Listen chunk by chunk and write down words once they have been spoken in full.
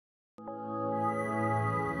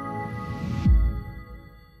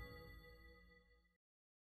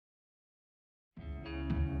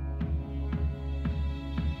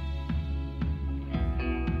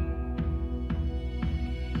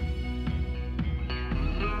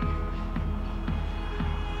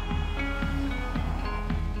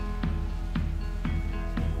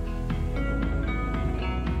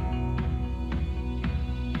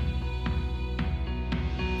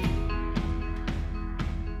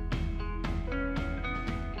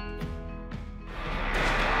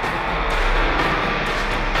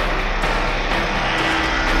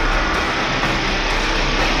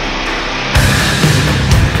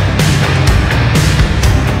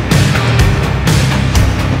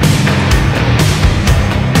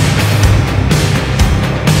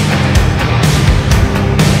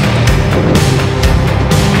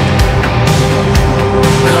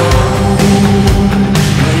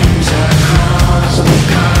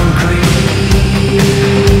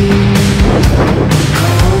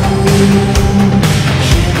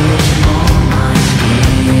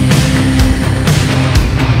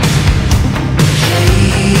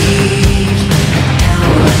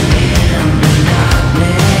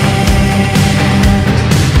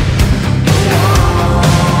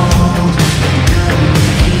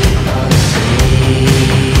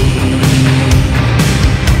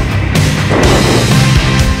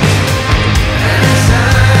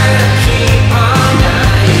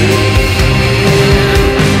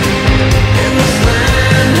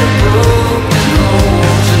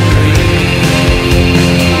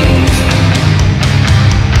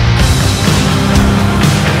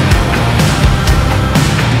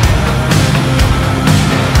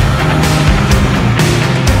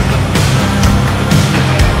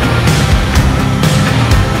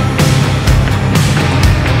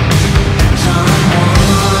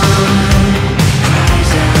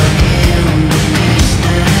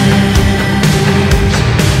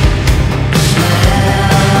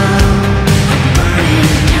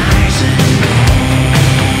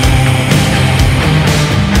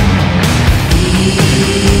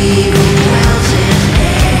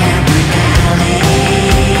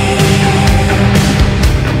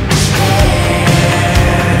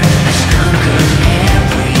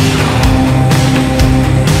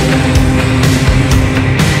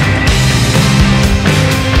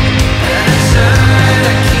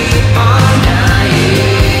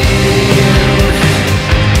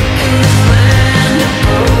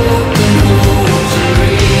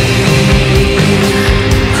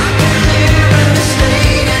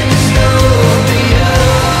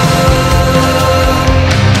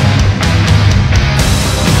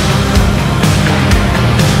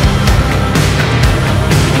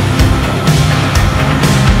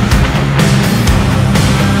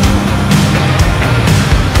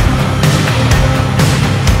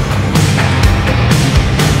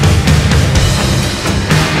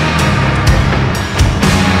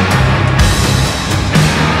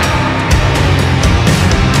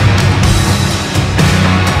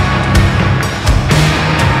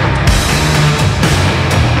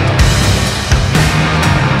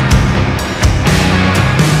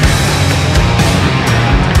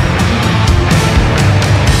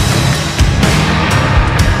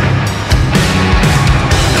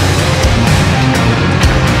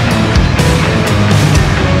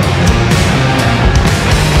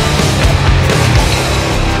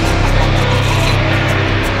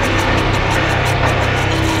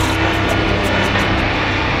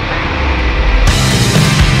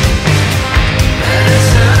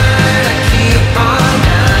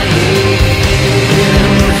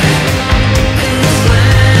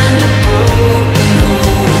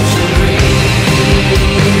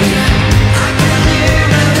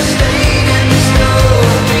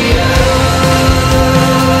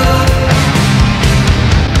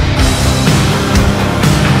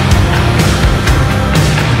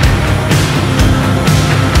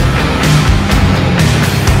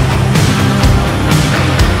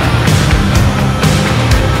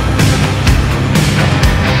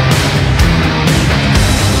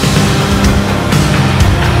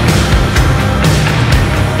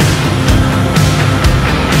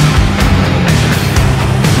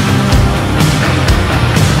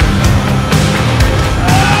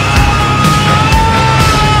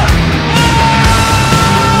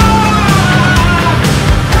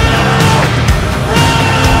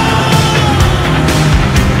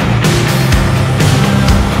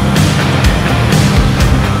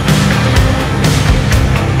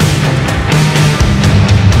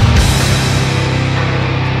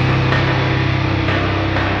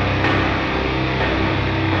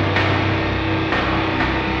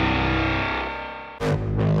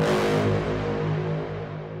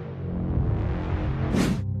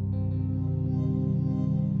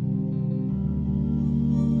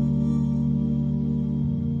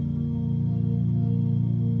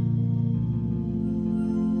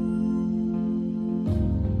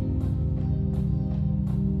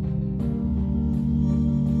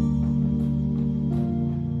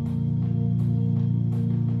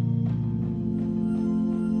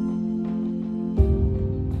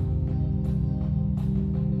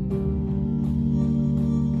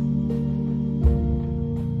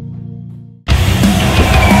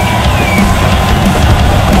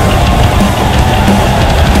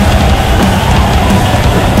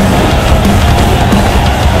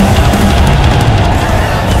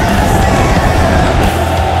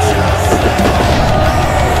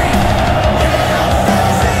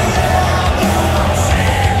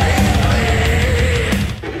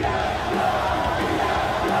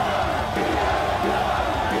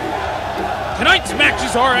Tonight's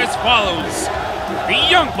matches are as follows. The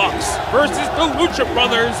Young Bucks versus the Lucha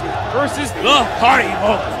Brothers versus the Hardy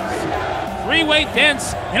Boys. Three-way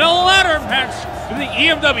dance in a ladder match for the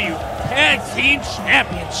EMW Tag Team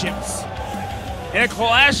Championships. In a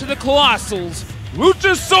clash of the Colossals,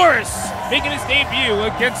 Luchasaurus making his debut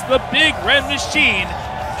against the Big Red Machine,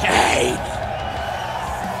 Kane.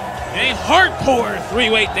 In a hardcore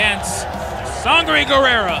three-way dance, Sangre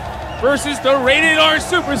Guerrero versus the Rated R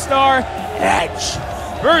Superstar, Edge,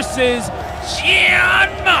 versus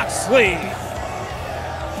Shawn Moxley.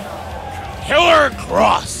 Killer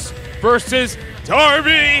Kross versus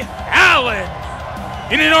Darby Allin.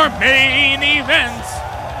 And in our main event,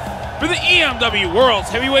 for the EMW World's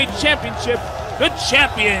Heavyweight Championship, the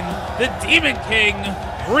champion, the Demon King,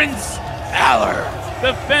 Prince Balor,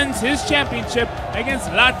 defends his championship against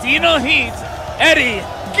Latino Heat, Eddie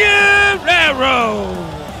Guerrero.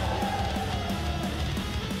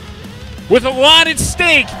 With a lot at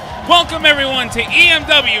stake, welcome everyone to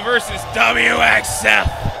EMW versus WXF.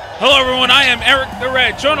 Hello everyone, I am Eric the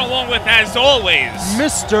Red, joined along with, as always,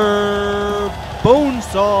 Mr.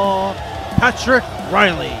 Bonesaw, Patrick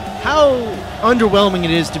Reilly. How underwhelming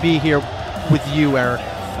it is to be here with you, Eric.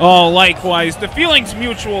 Oh, likewise. The feeling's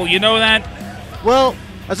mutual, you know that? Well,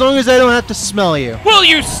 as long as I don't have to smell you. Will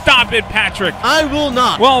you stop it, Patrick? I will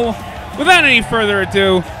not. Well, without any further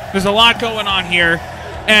ado, there's a lot going on here.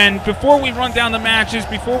 And before we run down the matches,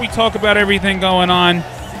 before we talk about everything going on,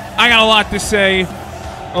 I got a lot to say.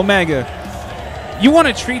 Omega, you want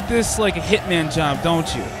to treat this like a hitman job,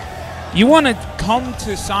 don't you? You want to come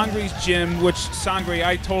to Sangre's gym, which, Sangre,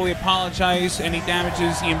 I totally apologize. Any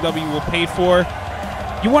damages EMW will pay for.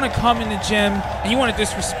 You want to come in the gym, and you want to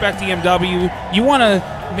disrespect EMW. You want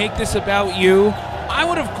to make this about you. I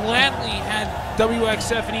would have gladly had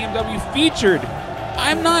WXF and EMW featured.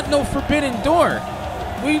 I'm not no forbidden door.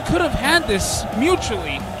 We could have had this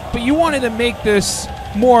mutually, but you wanted to make this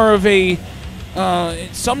more of a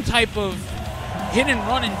some type of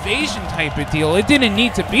hit-and-run invasion type of deal. It didn't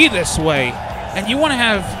need to be this way. And you want to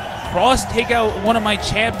have Kross take out one of my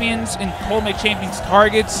champions and hold my champions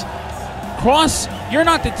targets? Kross, you're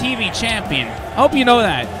not the TV champion. I hope you know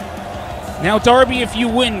that. Now, Darby, if you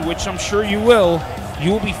win, which I'm sure you will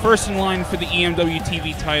be first in line for the EMW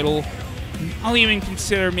TV title. I'll even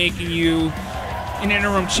consider making you an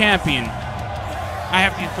interim champion. I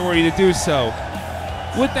have the authority to do so.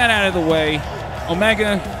 With that out of the way,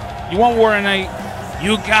 Omega, you want war tonight?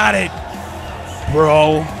 You got it,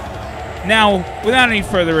 bro. Now, without any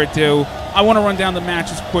further ado, I want to run down the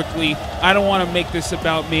matches quickly. I don't want to make this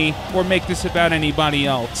about me or make this about anybody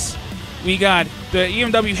else. We got the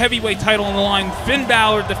EMW Heavyweight title on the line. Finn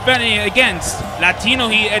Balor defending against Latino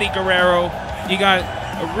Heat Eddie Guerrero. You got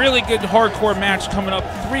a really good hardcore match coming up.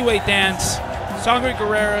 Three-way dance. Sangre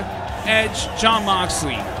Guerrero, Edge, Jon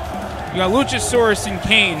Moxley. You got Luchasaurus and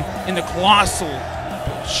Kane in the Colossal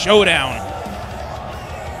Showdown.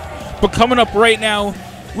 But coming up right now,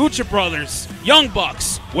 Lucha Brothers, Young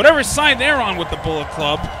Bucks, whatever side they're on with the Bullet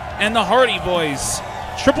Club, and the Hardy Boys.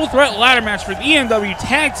 Triple threat ladder match for the EMW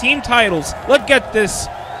Tag Team titles. Let's get this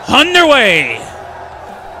underway.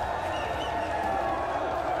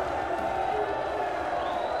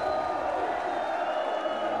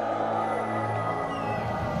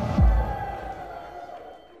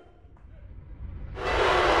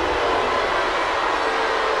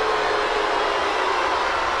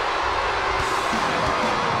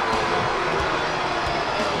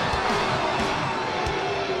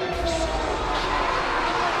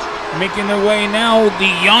 Making their way now, the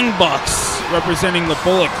Young Bucks, representing the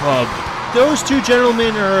Bullet Club. Those two gentlemen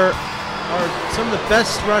are some of the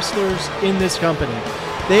best wrestlers in this company.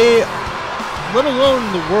 They, let alone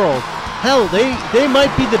in the world, hell, they might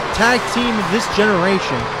be the tag team of this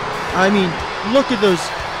generation. I mean, look at those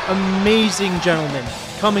amazing gentlemen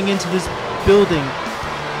coming into this building,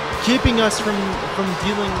 keeping us from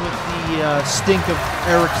dealing with the stink of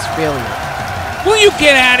Eric's failure. Will you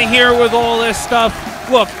get out of here with all this stuff?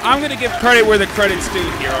 Look, I'm going to give credit where the credit's due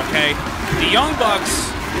here, okay? The Young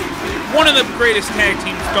Bucks, one of the greatest tag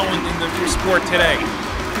teams going in the sport today.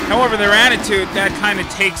 However, their attitude, that kind of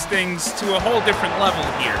takes things to a whole different level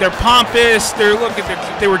here. They're pompous,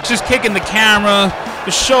 they were just kicking the camera,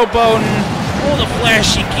 the showboating, all the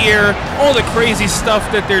flashy gear, all the crazy stuff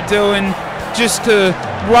that they're doing, just to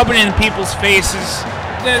rub it in people's faces.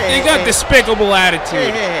 They got despicable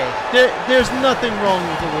attitude. Hey. There's nothing wrong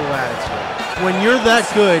with a little attitude. When you're that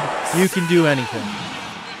good, you can do anything.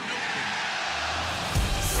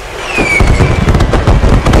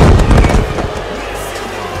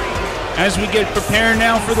 As we get prepared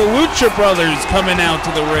now for the Lucha Brothers coming out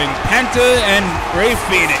to the ring. Penta and Rey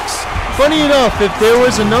Fenix. Funny enough, if there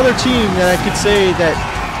was another team that I could say that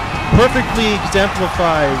perfectly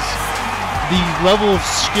exemplifies the level of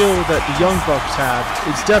skill that the Young Bucks have,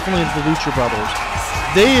 it's definitely the Lucha Brothers.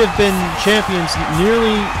 They have been champions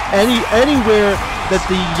nearly anywhere that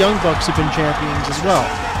the Young Bucks have been champions as well.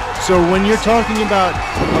 So when you're talking about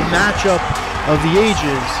a matchup of the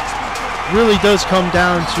ages, really does come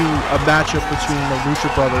down to a matchup between the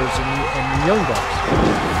Lucha Brothers and the Young Bucks.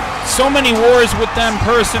 So many wars with them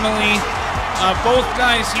personally. Both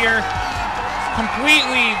guys here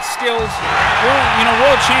completely skilled,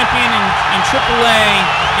 world champion in AAA,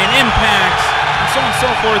 in Impact, and so on and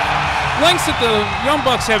so forth. Lengths that the Young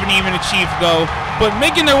Bucks haven't even achieved, though. But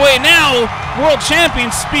making their way now, world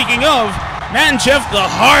champions, speaking of, Matt and Jeff, the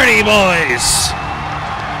Hardy Boys.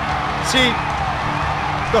 See,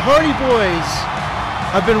 the Hardy Boys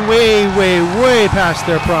have been way, way, way past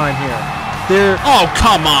their prime here. Oh,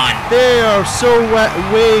 come on. They are so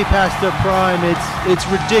way past their prime, it's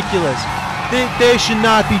ridiculous. They should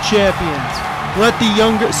not be champions. Let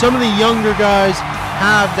some of the younger guys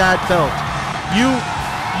have that belt. You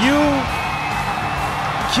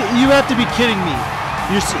have to be kidding me.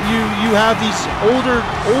 You have these older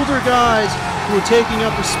guys who are taking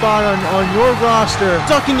up a spot on your roster,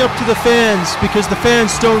 sucking up to the fans because the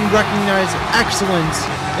fans don't recognize excellence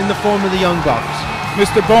in the form of the Young Bucks.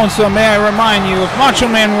 Mr. Bonesaw, may I remind you, if Macho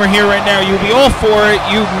Man were here right now, you'd be all for it.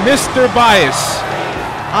 You Mr. Bias.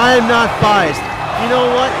 I am not biased. You know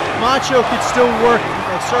what? Macho could still work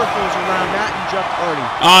circles around Matt and Jeff Hardy.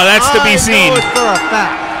 Oh, that's to be seen. I know it for a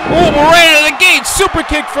fact. Oh, we're right out of the gate. Super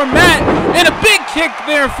kick from Matt, and a big kick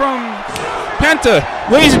there from Penta.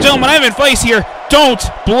 Ladies and gentlemen, I have advice here. Don't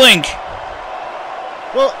blink.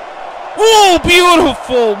 Well, oh,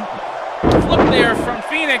 beautiful flip there from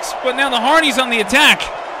Phoenix, but now the Hardys on the attack.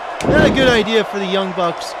 Not a good idea for the Young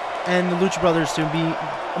Bucks and the Lucha Brothers to be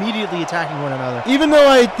immediately attacking one another. Even though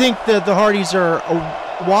I think that the Hardys are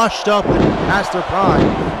washed up and past their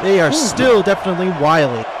prime, they are still definitely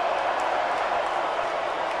wily.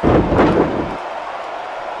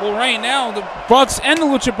 Well, right now, the Bucks and the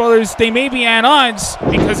Lucha Brothers, they may be at odds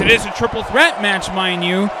because it is a triple threat match, mind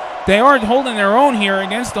you. They are holding their own here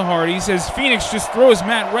against the Hardys as Phoenix just throws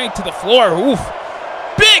Matt right to the floor. Oof.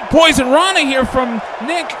 Big Poison Rana here from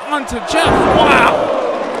Nick onto Jeff. Wow.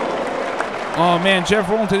 Oh, man, Jeff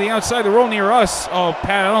rolling to the outside. The roll near us. Oh,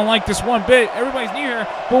 Pat, I don't like this one bit. Everybody's near here.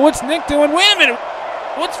 But what's Nick doing? Wait a minute.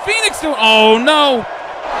 What's Phoenix doing? Oh, no.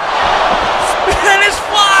 Spanish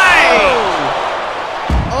fly.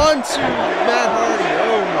 Onto Matt Hardy.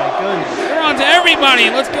 Oh, my goodness. They're on to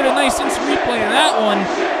everybody. Let's get a nice instant replay of that one.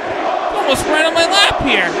 Almost right on my lap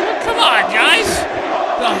here. Come on, guys.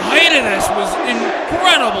 The height of this was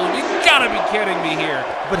incredible. You gotta be kidding me here.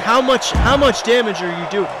 But how much damage are you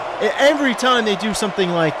doing? Every time they do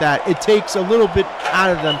something like that, it takes a little bit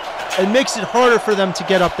out of them. It makes it harder for them to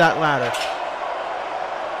get up that ladder.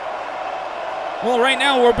 Well, right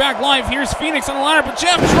now we're back live. Here's Phoenix on the ladder, but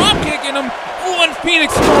Jeff drop kicking him. Oh, and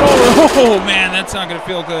Phoenix going over. Oh, man, that's not gonna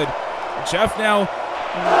feel good. Jeff now,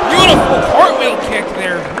 beautiful cartwheel kick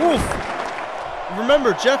there. Oof.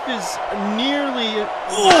 Remember, Jeff is nearly...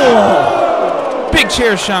 Oh! Big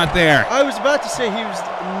chair shot there. I was about to say he was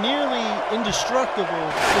nearly indestructible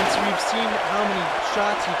since we've seen how many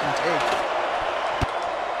shots he can take.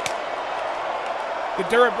 The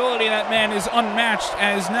durability of that man is unmatched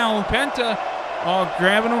as now Penta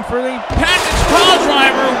grabbing him for the package pile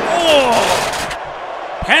driver. Oh!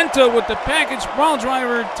 Penta with the package pile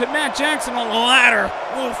driver to Matt Jackson on the ladder.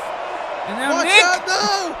 Oof. And now Watch Nick. out,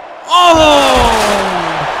 no! Oh,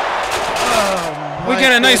 we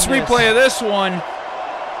get a nice replay of this one.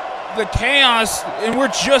 The chaos, and we're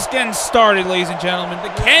just getting started, ladies and gentlemen.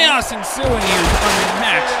 The chaos ensuing here on the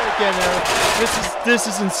match. Again, Eric, this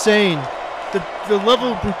is insane. The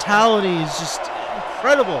level of brutality is just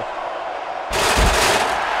incredible.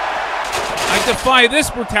 I defy this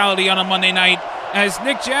brutality on a Monday night as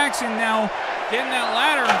Nick Jackson now getting that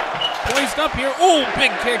ladder poised up here. Oh,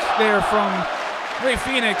 big kick there from Ray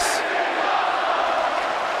Phoenix.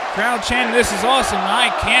 Crowd chanting, this is awesome.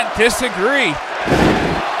 I can't disagree.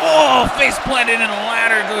 Oh, face planted in a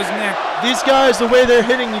ladder goes Nick. These guys, the way they're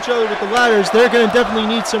hitting each other with the ladders, they're going to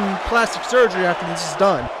definitely need some plastic surgery after this is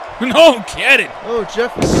done. No kidding. Oh,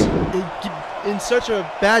 Jeff is in such a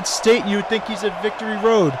bad state, you would think he's at Victory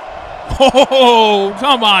Road. Oh,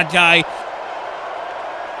 come on, guy.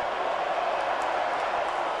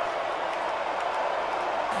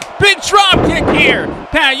 Big drop kick here.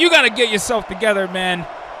 Pat, you got to get yourself together, man.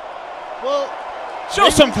 Well, show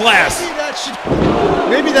some class.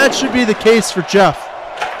 Maybe that should be the case for Jeff.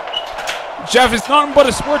 Jeff is nothing but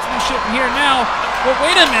a sportsmanship here now. But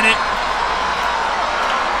wait a minute.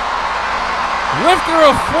 Lifter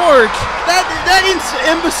of fork. That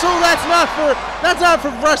imbecile. That's not for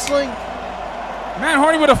wrestling. Matt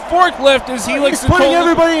Hardy with a forklift as he likes to He's putting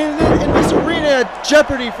everybody in this arena at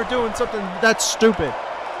jeopardy for doing something that's stupid.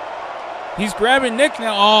 He's grabbing Nick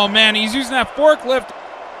now. Oh man, he's using that forklift.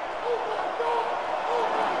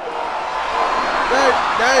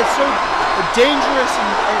 That is so dangerous and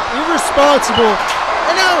irresponsible.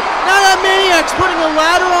 And now that Maniac's putting a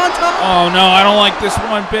ladder on top. Oh no, I don't like this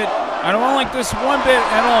one bit. I don't like this one bit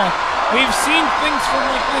at all. We've seen things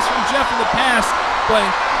like this from Jeff in the past, but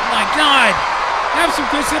my God, have some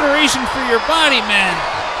consideration for your body, man.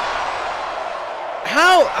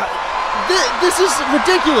 How? This is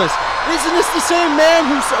ridiculous. Isn't this the same man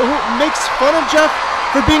who makes fun of Jeff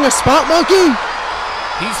for being a spot monkey?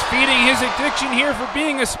 He's feeding his addiction here for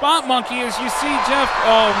being a spot monkey, as you see Jeff.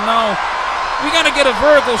 Oh no. We gotta get a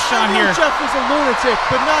vertical shot here. Jeff is a lunatic,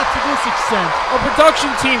 but not to this extent. Our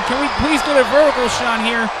production team, can we please get a vertical shot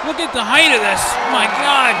here? Look at the height of this. Oh my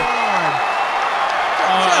God.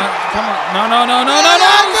 Come on. No.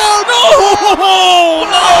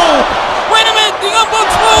 Wait a minute. The Young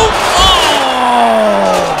Bucks move.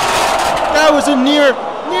 Oh. That was a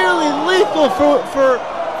nearly lethal for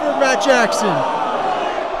Matt Jackson.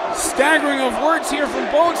 Staggering of words here from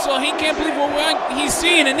Bonesaw. He can't believe what he's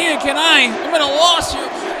seeing, and neither can I. I'm at a loss here.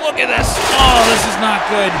 Look at this. Oh, this is not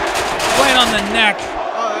good. Right on the neck.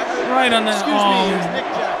 Right on the. Excuse me, it's Nick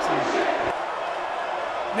Jackson.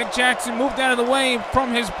 Nick Jackson moved out of the way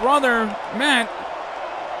from his brother, Matt.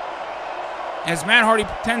 As Matt Hardy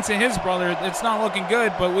pretends to his brother, it's not looking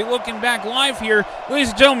good, but we're looking back live here. Ladies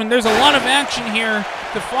and gentlemen, there's a lot of action here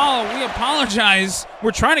to follow. We apologize.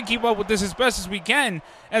 We're trying to keep up with this as best as we can,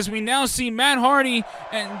 as we now see Matt Hardy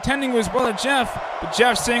and tending to his brother Jeff, but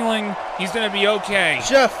Jeff signaling he's going to be okay.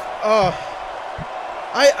 Jeff, I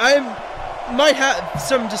might have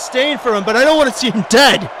some disdain for him, but I don't want to see him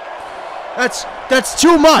dead. That's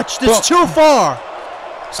too much. That's too far.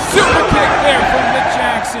 Super kick there from Nick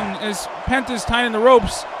Jackson as Penta's tied in the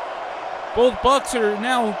ropes. Both Bucks are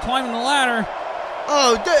now climbing the ladder.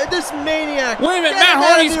 Oh, this maniac! Wait a minute, Matt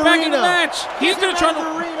Hardy's back in the match. He's gonna try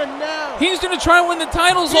to win the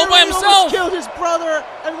titles all by himself. Almost killed his brother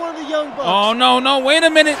and one of the Young Bucks. Oh no! Wait a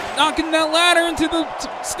minute! Knocking that ladder into the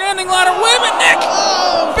standing ladder. Wait a minute, Nick!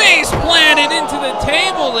 Oh. Face planted into the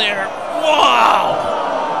table there. Wow!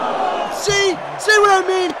 See what I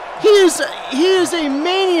mean? He is a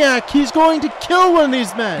maniac. He's going to kill one of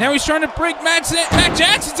these men. Now he's trying to break Matt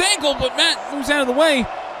Jackson's ankle, but Matt moves out of the way.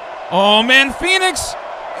 Oh man, Phoenix.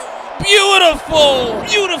 Beautiful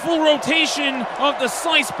rotation of the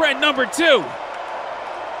sliced bread number 2.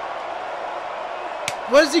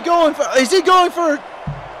 What is he going for? Is he going for?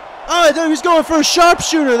 Oh, I thought he was going for a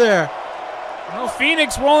sharpshooter there. No,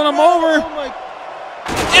 Phoenix rolling him over. Oh my.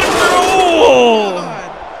 Oh!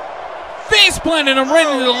 Face planted him right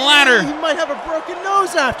into the ladder. He might have a broken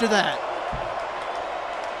nose after that.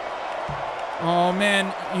 Oh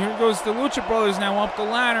man, here goes the Lucha Brothers now up the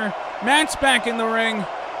ladder. Matt's back in the ring.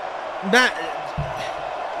 Matt,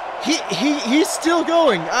 he's still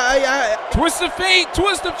going. Twist of fate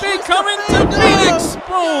coming to Phoenix.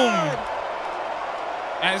 Boom.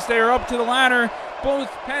 As they are up to the ladder, both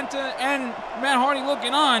Penta and Matt Hardy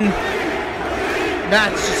looking on.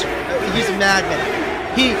 He's a madman.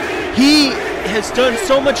 He has done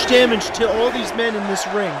so much damage to all these men in this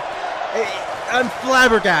ring. I'm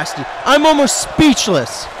flabbergasted. I'm almost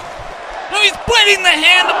speechless. No, he's biting the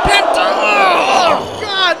hand of Penta. Oh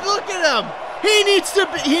God, look at him. He needs to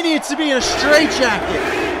be in a straitjacket.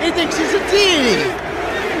 He thinks he's a deity.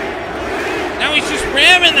 Now he's just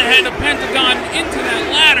ramming the head of Pentagon into that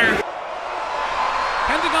ladder.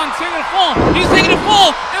 Pentagon's taking a fall. He's taking a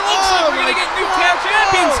fall. It looks like we're going to get new tag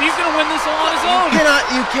champions. He's going to win this all on his own.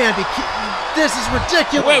 You can't be. This is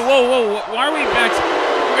ridiculous. Wait, whoa. Why are we back?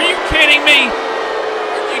 Are you kidding me?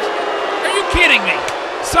 Are you kidding me?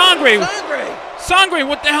 Sangre,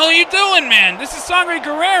 what the hell are you doing, man? This is Sangre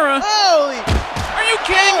Guerrero. Holy. Are you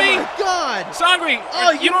kidding me? Oh, my God. Sangre,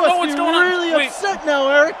 you don't know what's going on. You're really upset now,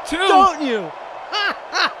 Eric. Don't you?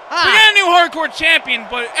 We got a new hardcore champion,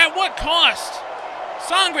 but at what cost?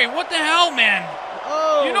 Sangre, what the hell, man?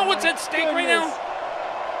 Oh, you know what's at stake right now?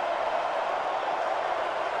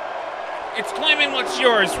 It's claiming what's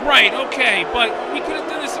yours, right? Okay, but we could have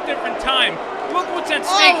done this a different time. Look what's at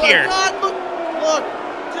stake here. Oh my God! Look.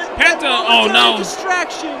 Penta. Oh no!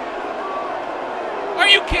 Distraction. Are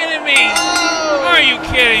you kidding me? Oh. Are you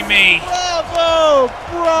kidding me?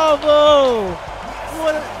 Bravo!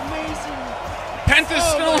 What an amazing. Penta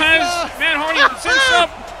still has Matt Hardy cinched up.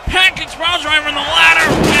 Package pile driver on the ladder.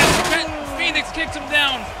 And Phoenix kicks him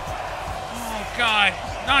down. Oh God.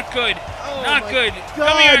 Not good. Oh Not my good.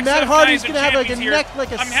 God, WXF Matt Hardy's guys are gonna have like a champions here. neck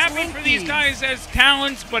like a I'm happy for these slinky. guys as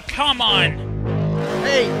talents, but come on.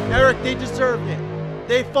 Hey, Eric, they deserved it.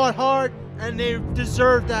 They fought hard, and they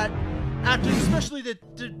deserved that. After especially the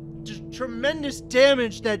tremendous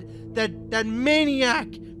damage that maniac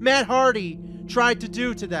Matt Hardy tried to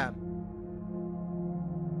do to them.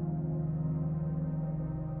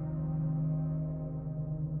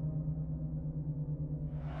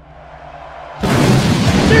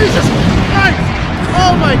 Jesus Christ!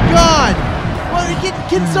 Oh my God! Well,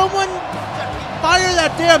 can someone fire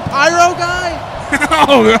that damn Pyro guy?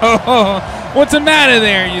 Oh, what's the matter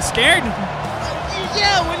there? You scared?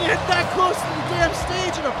 Yeah, when you're that close to the damn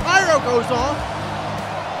stage and a Pyro goes off.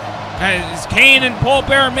 As Kane and Paul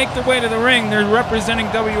Bearer make their way to the ring, they're representing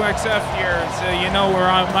WXF here, so you know where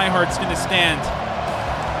my heart's gonna stand.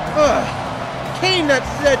 Kane, that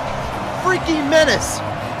freaky menace.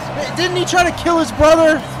 Didn't he try to kill his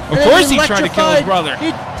brother? Of course he tried to kill his brother.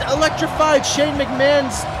 He electrified Shane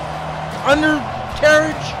McMahon's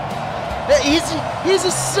undercarriage. He's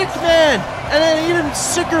a sick man, and an even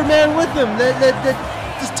sicker man with him, the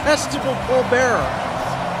detestable Paul Bearer.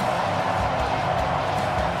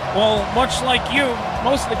 Well, much like you,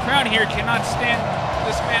 most of the crowd here cannot stand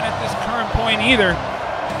this man at this current point either.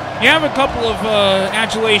 You have a couple of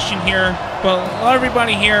adulation here, but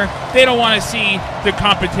everybody here, they don't want to see the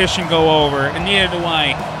competition go over, and neither do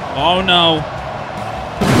I. Oh no.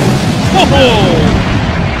 Whoa!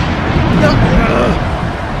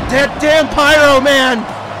 That damn Pyro, man!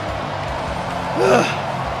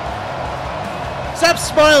 Stop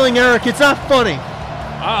smiling, Eric. It's not funny.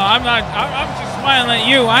 I'm not. I'm just smiling at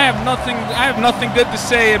you. I have nothing good to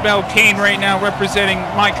say about Kane right now, representing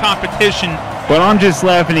my competition. But I'm just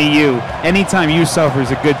laughing at you. Anytime you suffer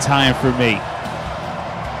is a good time for me.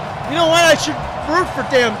 You know what? I should root for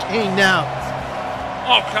damn Kane now.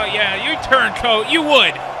 Oh, yeah, you turncoat. You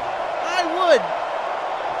would. I would.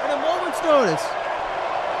 At a moment's notice.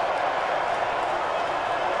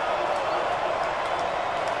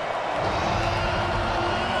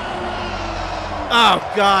 Oh,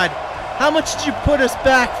 God. How much did you put us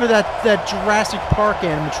back for that Jurassic Park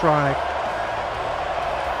animatronic?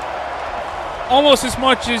 Almost as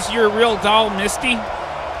much as your real doll, Misty.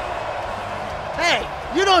 Hey,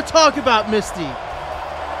 you don't talk about Misty.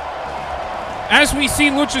 As we see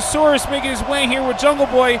Luchasaurus making his way here with Jungle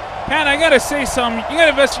Boy, Pat, I gotta say something. You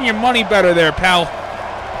gotta invest in your money better there, pal.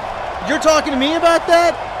 You're talking to me about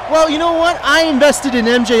that? Well, you know what? I invested in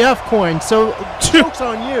MJF coins, so joke's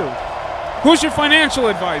on you. Who's your financial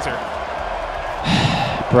advisor?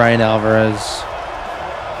 Brian Alvarez.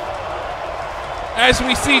 As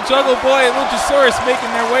we see Jungle Boy and Luchasaurus making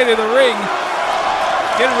their way to the ring,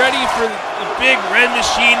 getting ready for the big red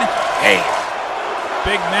machine. Hey,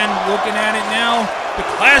 big men looking at it now. The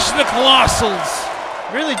Clash of the Colossals.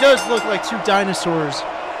 Really does look like two dinosaurs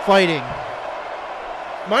fighting.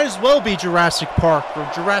 Might as well be Jurassic Park or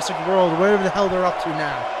Jurassic World, whatever the hell they're up to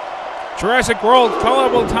now. Jurassic World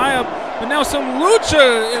collabo tie-up, but now some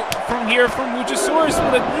lucha from Luchasaurus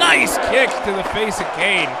with a nice kick to the face of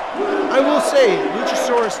Kane. I will say,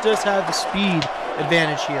 Luchasaurus does have the speed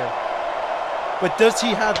advantage here. But does he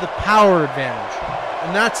have the power advantage?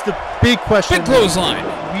 And that's the big question. Big clothesline.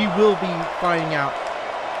 We will be finding out.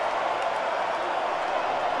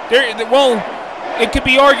 Well, it could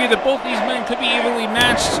be argued that both these men could be evenly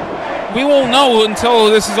matched. We won't know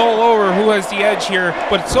until this is all over who has the edge here.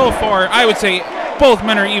 But so far, I would say both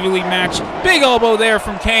men are evenly matched. Big elbow there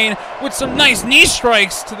from Kane with some nice knee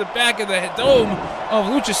strikes to the back of the dome of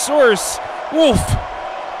Luchasaurus. Woof.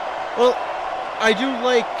 Well, I do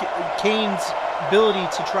like Kane's ability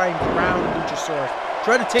to try and ground Luchasaurus.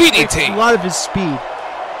 Try to take a lot of his speed.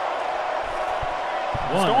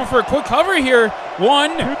 He's going for a quick cover here.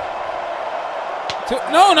 1, 2.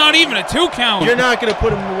 No, not even a 2 count. You're not going to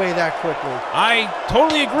put him away that quickly. I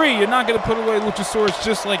totally agree. You're not going to put away Luchasaurus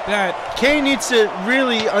just like that. Kane needs to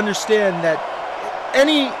really understand that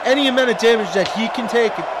any amount of damage that he can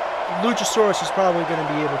take, Luchasaurus is probably going to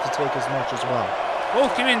be able to take as much as well.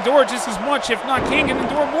 Both can endure just as much, if not Kane can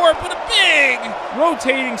endure more, but a big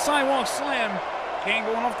rotating sidewalk slam. Kane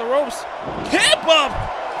going off the ropes. Hip up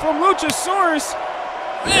from Luchasaurus.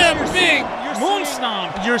 And a big moon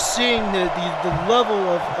stomp. You're seeing the level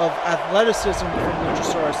of athleticism from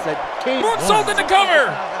Luchasaurus that Kane... Moonsault in the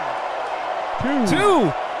cover. 2.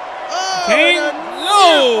 Oh, Kane,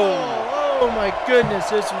 no. Oh my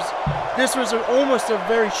goodness, this was almost a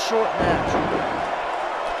very short match.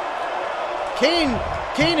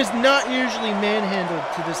 Kane is not usually manhandled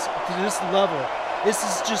to this level. This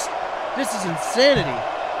is insanity.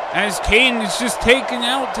 as Kane is just taken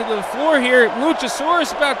out to the floor here.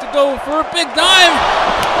 Luchasaurus about to go for a big dive.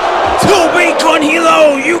 Toby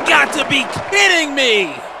Conhilo, you got to be kidding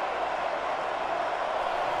me!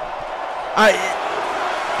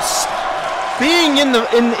 Being in the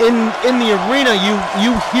arena,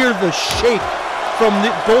 you hear the shake from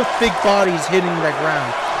both big bodies hitting the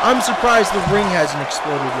ground. I'm surprised the ring hasn't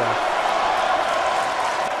exploded yet.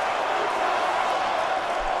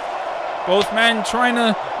 Both men trying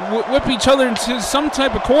to whip each other into some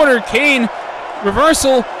type of corner. Kane,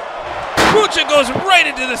 reversal. Lucha goes right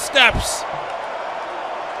into the steps.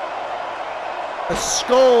 A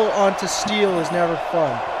skull onto steel is never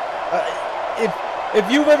fun. If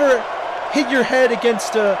you've ever hit your head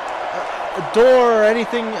against a door or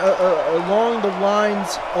anything along the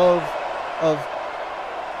lines of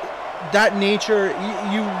that nature,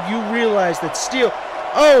 you realize that steel.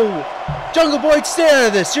 Oh, Jungle Boy, stay out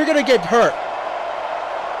of this. You're gonna get hurt.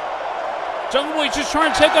 Jungle Boy just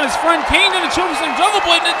trying to check on his friend. Kane gonna choke him. Jungle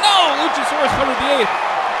Boy, no! Luchasaurus coming to the aid.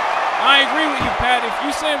 I agree with you, Pat. If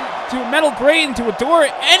you send to a metal grate, into a door,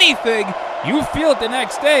 anything, you feel it the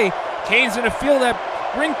next day. Kane's gonna feel that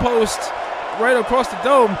ring post right across the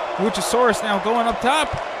dome. Luchasaurus now going up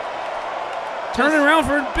top. Turning around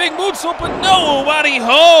for a big moonsault, but nobody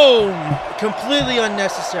home. Completely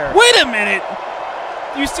unnecessary. Wait a minute.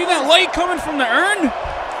 You see that light coming from the urn?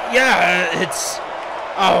 Yeah,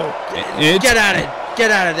 get out of it.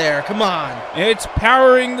 Get out of there. Come on. It's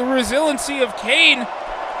powering the resiliency of Kane.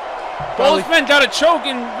 Both men got a choke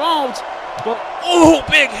involved. But,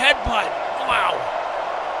 big headbutt. Wow.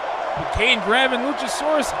 But Kane grabbing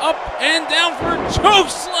Luchasaurus up and down for a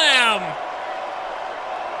choke slam.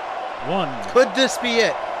 One. Could this be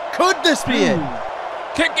it? Could this be it?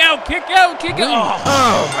 Kick out, kick out, kick out.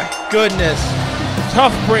 Oh my goodness.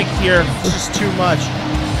 Tough break here. This is too much.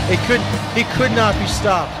 He could not be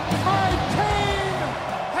stopped. Kane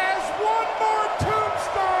has one more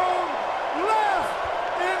tombstone left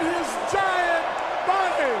in his giant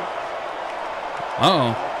body.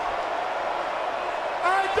 Uh-oh.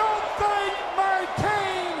 I don't think my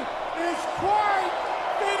Kane is quite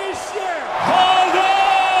finished yet. Hold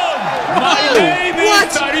on! My name is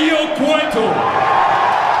Dario Cueto.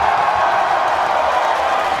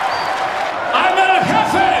 I'm El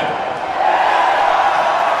Jefe.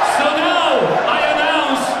 So now I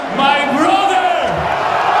announce my brother.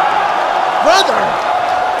 Brother?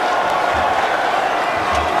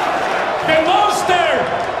 The monster,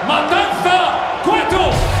 Matanza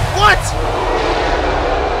Cueto. What?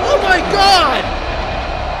 Oh my God!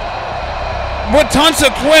 Matanza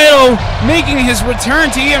Cueto making his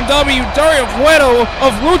return to EMW. Dario Cueto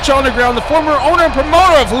of Lucha Underground, the former owner and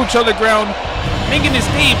promoter of Lucha Underground, making his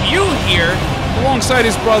debut here alongside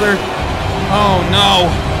his brother. Oh no.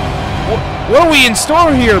 What are we in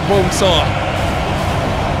store here, Bonesaw?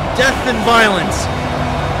 Death and violence.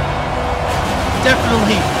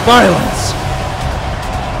 Definitely violence.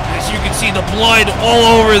 As you can see, the blood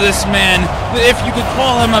all over this man. If you could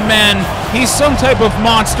call him a man, he's some type of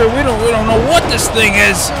monster. We don't know what this thing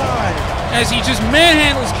is. God. As he just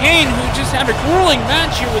manhandles Kane, who just had a grueling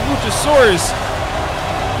match here with Luchasaurus.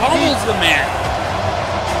 Pummels the man.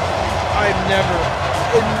 I've never,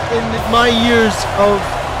 in my years of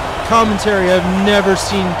commentary, I've never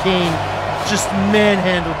seen Kane just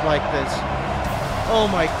manhandled like this. Oh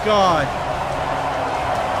my God.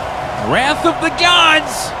 Wrath of the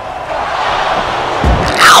Gods.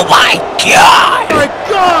 Oh my God! Oh my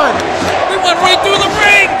God! They went right through the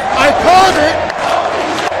ring! I called it!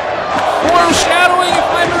 Foreshadowing if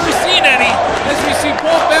I've ever seen any, as we see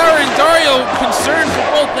both Balor and Dario concerned for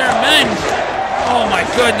both their men. Oh my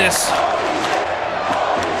goodness.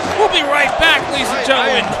 We'll be right back, ladies and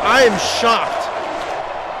gentlemen. I am shocked.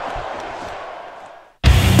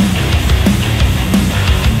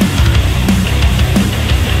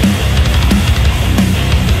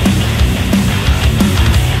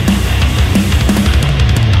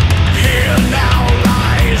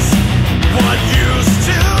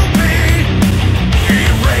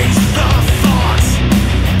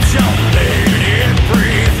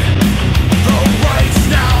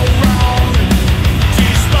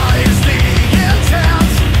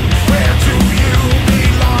 Where to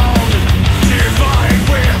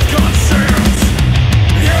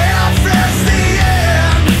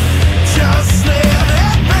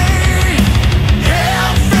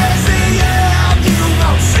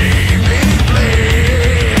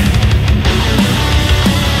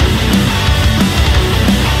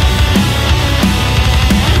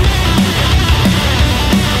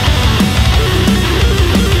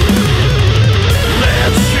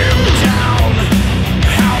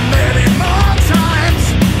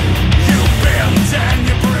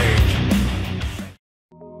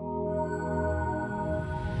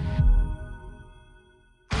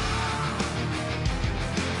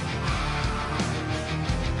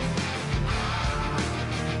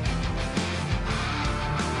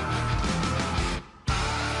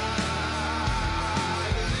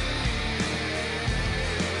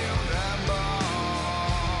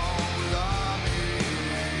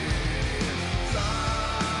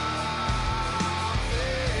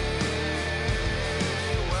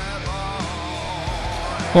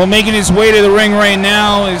Well, making his way to the ring right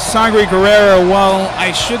now is Sangre Guerrero. Well,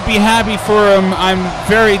 I should be happy for him. I'm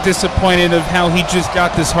very disappointed of how he just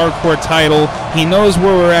got this hardcore title. He knows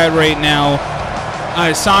where we're at right now.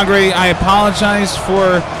 Sangre, I apologize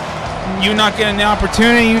for you not getting the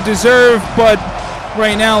opportunity you deserve, but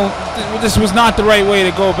right now, this was not the right way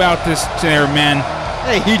to go about this there, man.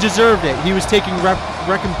 Hey, he deserved it. He was taking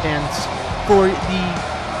recompense for the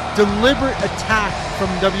deliberate attack from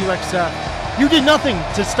WXF. You did nothing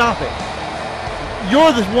to stop it.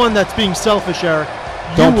 You're the one that's being selfish, Eric.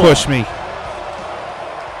 Don't push me.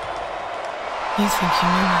 You think you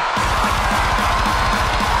know me?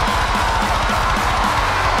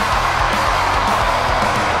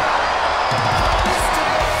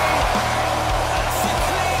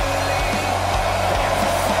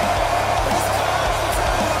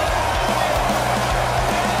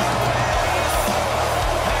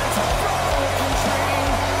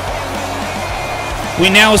 We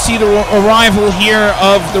now see the arrival here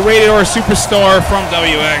of the Rated R superstar from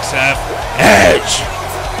WXF, Edge.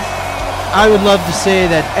 I would love to say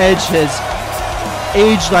that Edge has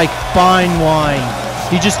aged like fine wine.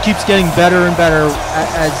 He just keeps getting better and better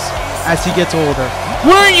as he gets older.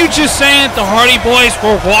 Weren't you just saying that the Hardy Boys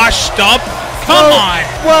were washed up? Come on.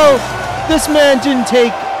 Well, this man didn't take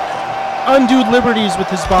undue liberties with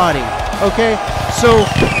his body, okay? So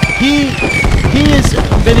he has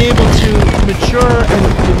been able to mature and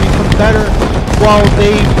to become better while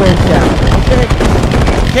they broke down,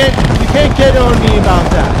 okay? You can't get on me about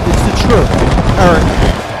that. It's the truth, Eric,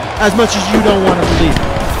 as much as you don't want to believe it.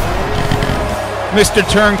 Mr.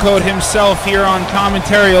 Turncoat himself here on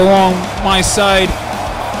commentary along my side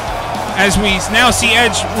as we now see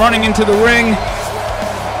Edge running into the ring.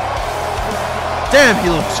 Damn, he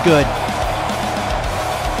looks good.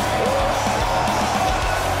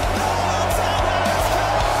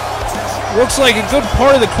 Looks like a good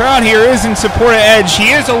part of the crowd here is in support of Edge.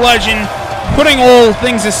 He is a legend. Putting all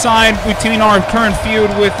things aside between our current feud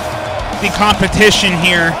with the competition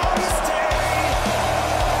here,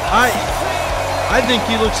 I think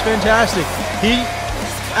he looks fantastic.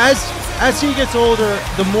 As he gets older,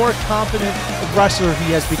 the more confident wrestler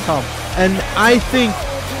he has become, and I think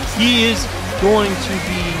he is going to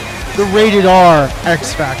be the Rated R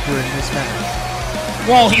X Factor in this match.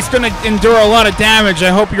 well, he's going to endure a lot of damage. I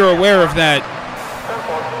hope you're aware of that.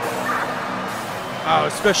 Oh,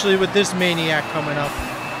 especially with this maniac coming up.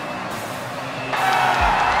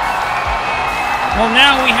 Well,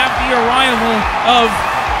 now we have the arrival of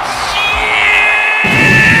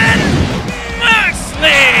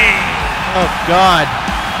Moxley. Oh God,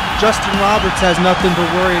 Justin Roberts has nothing to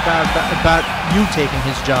worry about you taking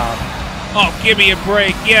his job. Oh, give me a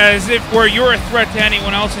break. Yeah, as if you're a threat to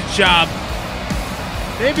anyone else's job.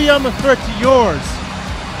 Maybe I'm a threat to yours.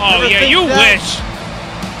 Oh, yeah, you wish.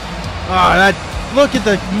 Oh, look at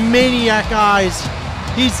the maniac eyes.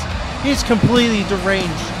 He's completely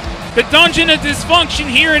deranged. The Dungeon of Dysfunction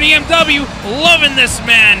here in EMW, loving this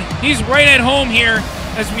man. He's right at home here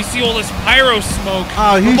as we see all this pyro smoke.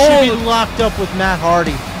 Oh, he should be locked up with Matt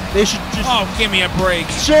Hardy. They should just... Oh, give me a break.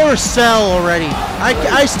 Sure, sell already.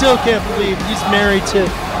 I still can't believe he's married to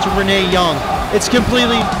Renee Young. It's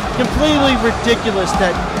completely ridiculous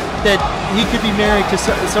that he could be married to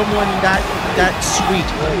someone that sweet.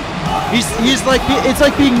 He's like, it's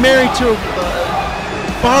like being married to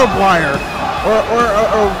barbed wire or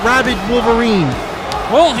a rabid Wolverine.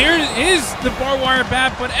 Well, here is the barbed wire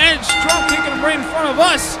bat, but Edge drop kicking him right in front of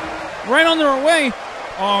us, right on their way.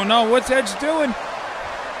 Oh no, what's Edge doing?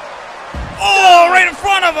 Oh, right in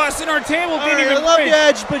front of us, and our table didn't even I love break. you,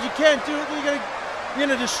 Edge, but you can't do it. You're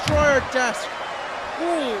gonna destroy our desk.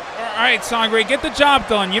 Ooh, all right, Sangre, get the job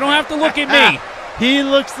done. You don't have to look at me. He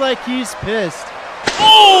looks like he's pissed.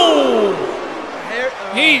 Oh!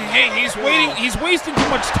 He's waiting. He's wasting too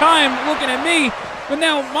much time looking at me. But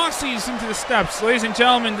now Moxley's into the steps. Ladies and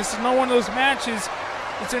gentlemen, this is not one of those matches.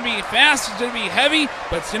 It's going to be fast, it's going to be heavy,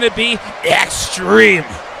 but it's going to be extreme.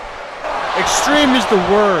 Extreme is the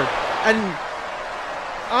word. And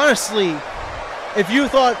honestly, if you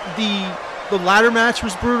thought the ladder match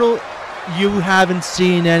was brutal, you haven't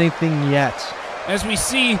seen anything yet. As we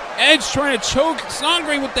see Edge trying to choke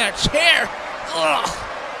Sangre with that chair. Ugh.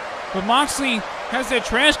 But Moxley has that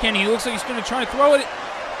trash can. He looks like he's going to try to throw it.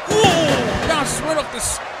 Ooh! Bounced right off the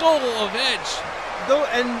skull of Edge. Though,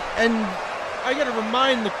 and I got to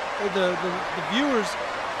remind the viewers,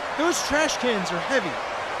 those trash cans are heavy.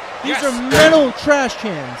 These are metal trash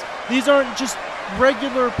cans. These aren't just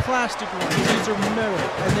regular plastic ones. These are metal,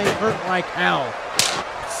 and they hurt like hell.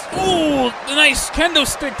 Ooh, a nice kendo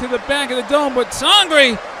stick to the back of the dome, but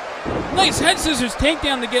Sangre, nice head scissors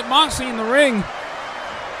takedown to get Moxley in the ring.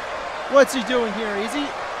 What's he doing here? Is he?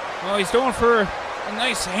 Well, he's going for a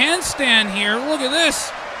nice handstand here. Look at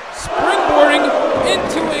this. Springboarding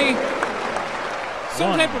into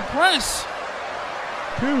some type of press.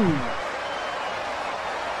 2.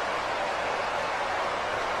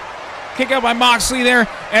 Kick out by Moxley there.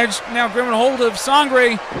 Edge now grabbing a hold of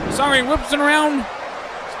Sangre. Sangre whips it around.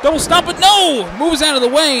 Double stomp, but no! Moves out of the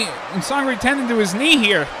way. And Sangre tending to his knee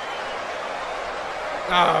here.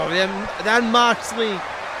 Oh, that Moxley.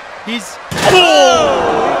 He's.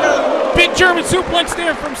 Oh! Big German suplex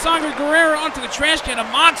there from Sangre Guerrero onto the trash can of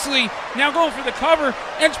Moxley. Now going for the cover.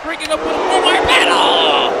 Edge breaking up with a Walmart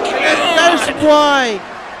battle. That's why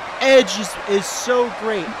Edge is so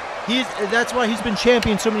great. That's why he's been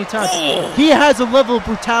champion so many times. Oh. He has a level of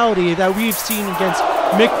brutality that we've seen against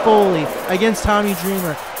Mick Foley, against Tommy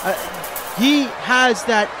Dreamer. He has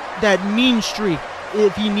that mean streak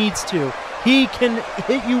if he needs to. He can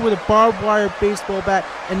hit you with a barbed wire baseball bat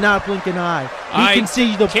and not blink an eye. He can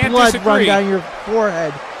see the blood run down your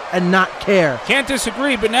forehead and not care. Can't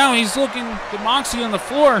disagree, but now he's looking at Moxley on the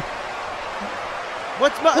floor.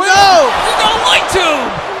 What's No! He's got a light tube!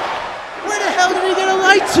 Where the hell did he get a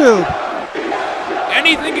light tube?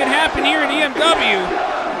 Anything can happen here in EMW.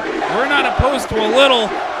 We're not opposed to a little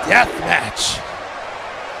death match.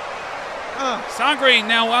 Sangre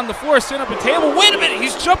now on the floor, setting up a table. Wait a minute,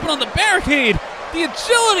 he's jumping on the barricade. The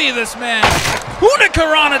agility of this man.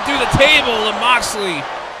 Huracanrana through the table to Moxley.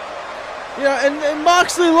 Yeah, and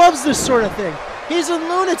Moxley loves this sort of thing. He's a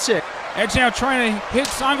lunatic. Edge now trying to hit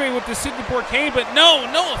Sangre with the Singapore cane, but no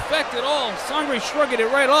effect at all. Sangre shrugging it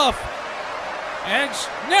right off. Edge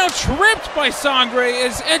now tripped by Sangre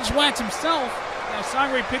as Edge whacks himself. Now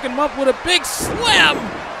Sangre picking him up with a big slam,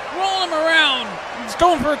 rolling him around. He's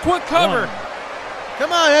going for a quick cover.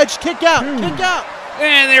 Come on, Edge, kick out, kick out.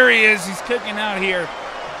 And there he is, he's kicking out here.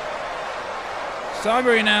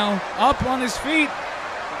 Sangre now up on his feet.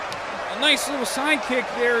 A nice little side kick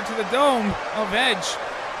there to the dome of Edge.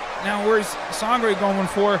 Now where's Sangre going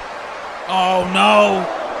for? Oh no,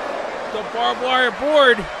 the barbed wire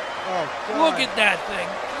board. Oh, God. Look at that thing.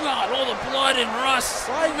 God, all the blood and rust.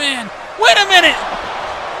 Oh, man. Wait a minute.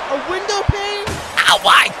 A window pane? Oh,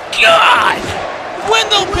 my God.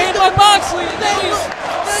 Window pane by Moxley. He's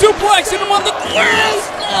suplexing him on the glass.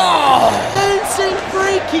 Oh. That insane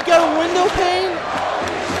freak. He got a window pane?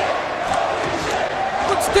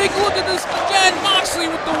 Let's take a look at this again. Moxley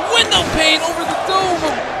with the window pane over the dome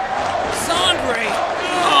of Sangre.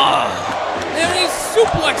 Oh. And he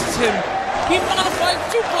suplexes him. He modified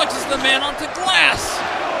suplexes the man onto glass.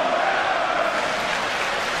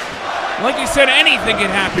 Like you said, anything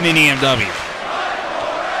can happen in EMW.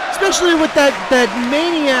 Especially with that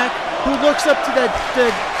maniac who looks up to that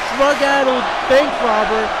drug-addled bank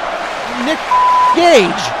robber, Nick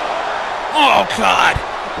Gage. Oh, God.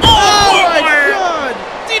 Oh my God.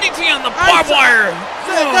 DDT on the barbed wire.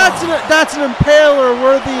 That's an impaler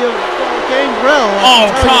worthy of Gangrel.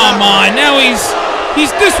 Oh, come on. Now he's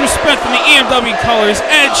disrespecting the EMW colors.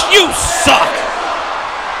 Edge, you suck.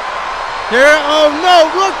 There. Oh no!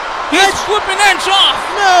 Look, he's flipping Edge off.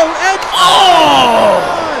 No, Edge. Oh!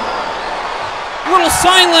 Little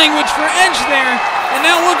sign language for Edge there, and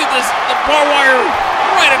now look at this. The barbed wire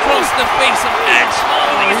right across the face of Edge.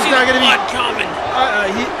 Oh, he's not going to be coming.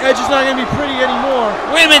 Edge is not going to be pretty anymore.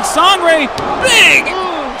 Wait a minute, Sangre, big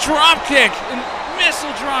drop kick and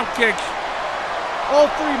missile drop kick. All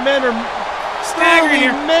three men are staggering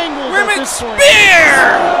here. Mangled at this point.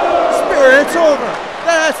 Spear! Spear, it's over.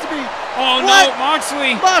 That has to be. Oh what? no,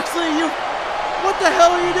 Moxley. Moxley, what the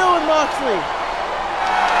hell are you doing, Moxley?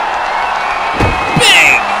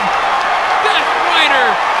 Big Death Rider.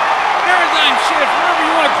 Paradigm shift, whatever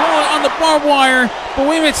you want to call it, on the barbed wire. But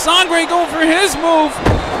wait a minute, Sangre going for his move.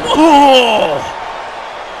 Oh!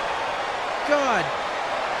 God.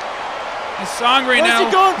 And Sangre now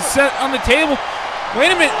set on the table. Wait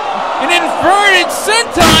a minute, an inverted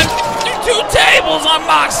senton through 2 tables on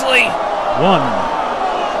Moxley. 1,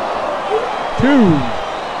 2,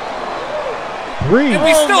 3. And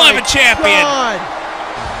we still have a champion. God.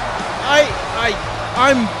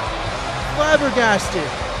 I'm flabbergasted.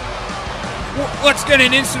 Let's get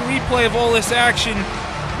an instant replay of all this action.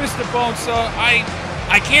 Mr. Bonesaw,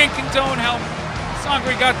 I can't condone how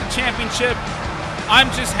Sangre got the championship. I'm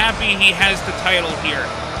just happy he has the title here.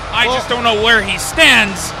 I just don't know where he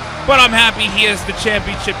stands, but I'm happy he has the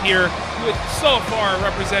championship here with so far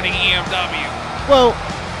representing EMW. Well,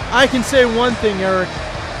 I can say one thing, Eric.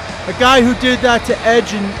 A guy who did that to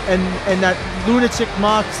Edge and that lunatic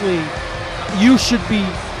Moxley, you should be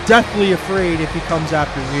deathly afraid if he comes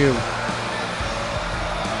after you.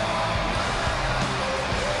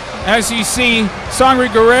 As you see, Sangre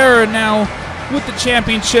Guerrero now with the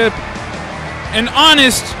championship. An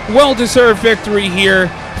honest, well-deserved victory here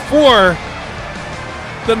for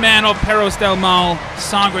the man of Perros del Mal,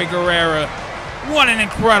 Sangre Guerrero. What an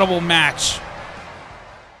incredible match.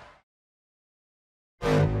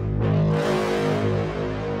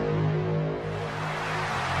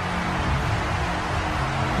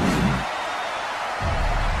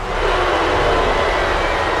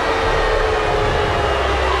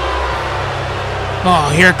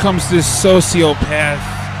 Oh, here comes this sociopath,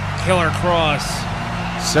 Killer Kross.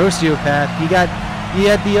 Sociopath. You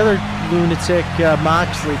had the other lunatic,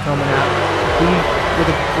 Moxley, coming out. He with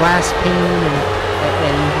a glass pane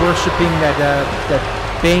and worshiping that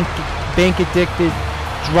bank addicted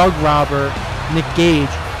drug robber Nick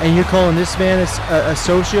Gage, and you're calling this man a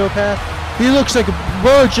sociopath? He looks like a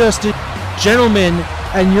well-adjusted gentleman,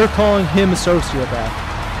 and you're calling him a sociopath.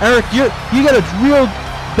 Eric, you got a real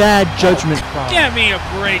bad judgment problem. Give me a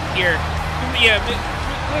break here. Yeah,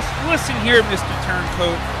 listen here, Mr.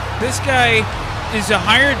 Turncoat. This guy is a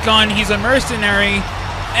hired gun. He's a mercenary,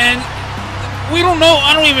 and we don't know.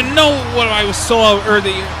 I don't even know what I saw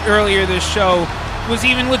earlier this show was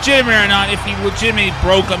even legitimate or not. If he legitimately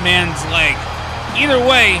broke a man's leg, either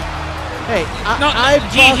way. Hey,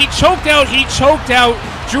 he choked out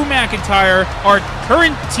Drew McIntyre, our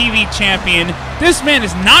current TV champion. This man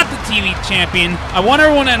is not the TV champion. I want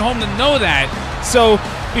everyone at home to know that. So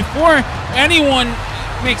before anyone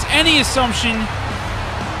makes any assumption,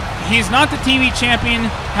 he's not the TV champion.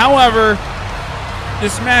 However,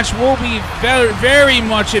 this match will be very, very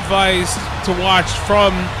much advised to watch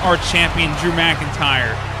from our champion, Drew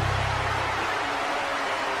McIntyre.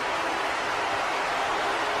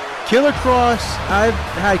 Killer Kross, I've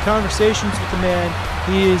had conversations with the man.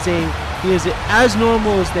 He is as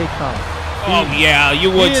normal as they come. Oh yeah, you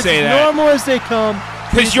would say that. As normal as they come.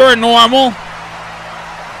 Because you're normal.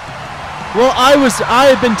 Well, I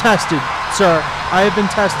have been tested, sir. I have been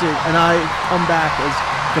tested, and I come back as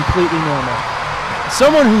completely normal.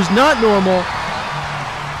 Someone who's not normal.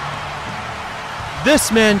 This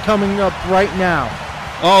man coming up right now.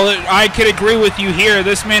 Oh, I could agree with you here.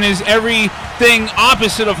 This man is everything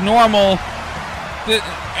opposite of normal.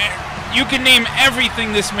 You can name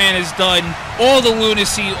everything this man has done. All the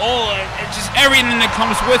lunacy, just everything that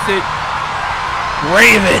comes with it.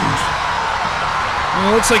 Raven.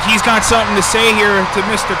 It looks like he's got something to say here to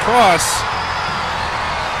Mr. Kross.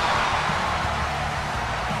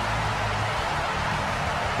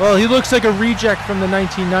 Well, he looks like a reject from the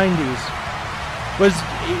 1990s.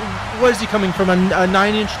 Was he coming from a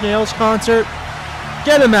Nine Inch Nails concert?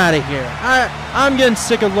 Get him out of here. I'm getting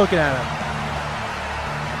sick of looking at him.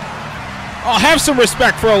 Oh, have some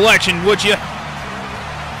respect for a legend, would you?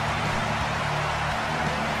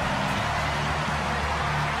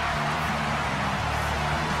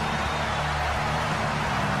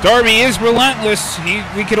 Darby is relentless.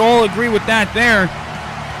 We could all agree with that there.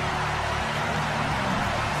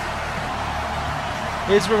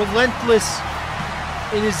 Is relentless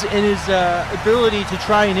in his ability to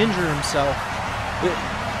try and injure himself.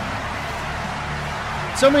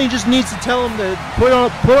 Somebody just needs to tell him to put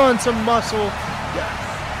on some muscle.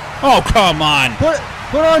 Oh, come on.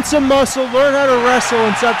 Put on some muscle, learn how to wrestle,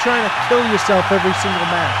 and stop trying to kill yourself every single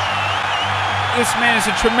match. This man is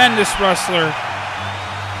a tremendous wrestler.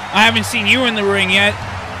 I haven't seen you in the ring yet.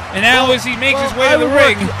 And now as he makes his way to the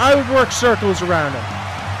ring. I would work circles around him.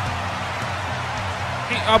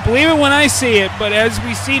 I'll believe it when I see it, but as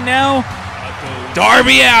we see now,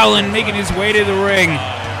 Darby Allin making his way to the ring.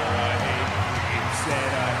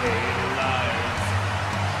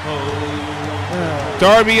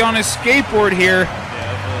 Darby on his skateboard here.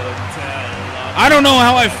 I don't know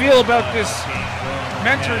how I feel about this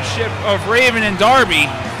mentorship of Raven and Darby,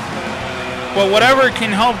 but whatever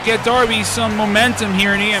can help get Darby some momentum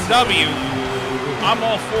here in EMW, I'm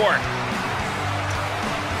all for it.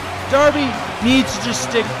 Darby needs to just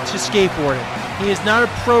stick to skateboarding. He is not a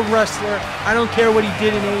pro wrestler. I don't care what he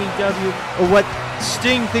did in AEW or what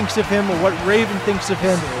Sting thinks of him or what Raven thinks of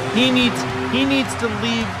him. He needs to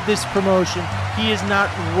leave this promotion. He is not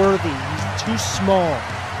worthy. He's too small.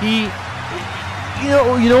 You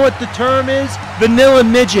know what the term is? Vanilla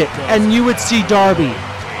midget. And you would see Darby.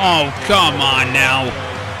 Oh, come on now.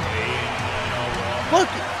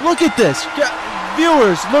 Look at this.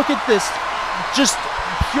 Viewers, look at this. Just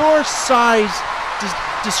pure size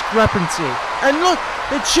discrepancy. And look,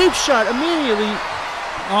 the cheap shot immediately.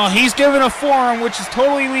 Oh, he's given a forearm, which is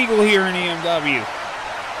totally legal here in EMW.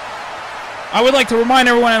 I would like to remind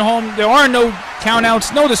everyone at home, there are no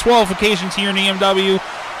countouts, no disqualifications here in EMW.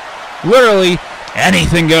 Literally,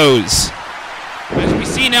 anything goes. As we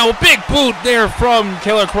see see now a big boot there from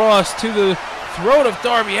Killer Kross to the throat of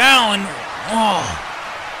Darby Allin. Oh,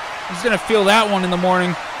 he's going to feel that one in the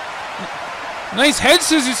morning. Nice head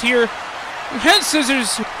scissors here. Head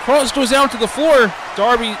scissors. Kross goes out to the floor.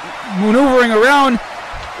 Darby maneuvering around.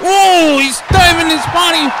 Oh, he's diving his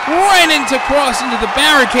body right into Kross into the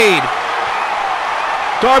barricade.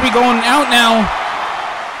 Darby going out now.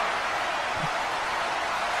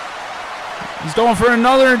 He's going for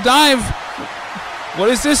another dive. What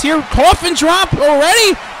is this here? Coffin drop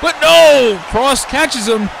already? But no! Kross catches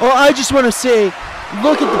him. Oh, I just want to say,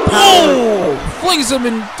 look at the power. Oh! Flings him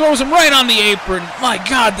and throws him right on the apron. My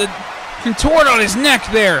God, the contort on his neck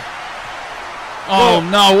there. Oh,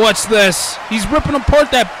 no, what's this? He's ripping apart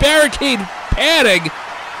that barricade padding.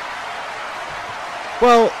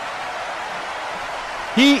 Well,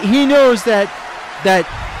 he knows that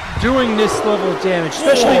doing this level of damage,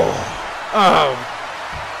 especially... Oh,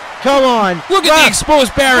 come on. Look at the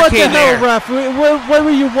exposed barricade there. What the hell, ref? What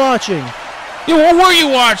were you watching? Yeah, what were you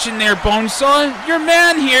watching there, Bonesaw? Your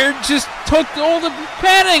man here just took all the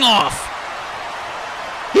padding off.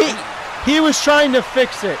 He was trying to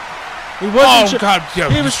fix it. He wasn't. Oh, God. Yeah,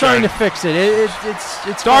 he was trying to fix it.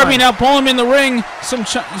 It's Darby fine. now pulling him in the ring. Some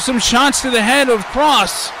shots to the head of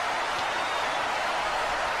Kross.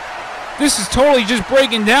 This is totally just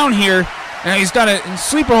breaking down here. And he's got a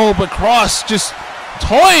sleeper hold, but Kross just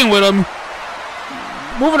toying with him.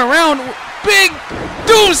 Moving around. Big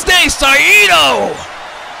Doomsday Saito!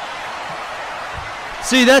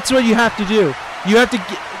 See, that's what you have to do. You have to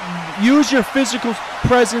use your physical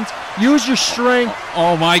presence, use your strength.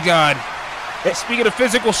 Oh, my God. Speaking of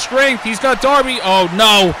physical strength, he's got Darby. Oh,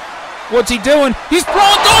 no. What's he doing? He's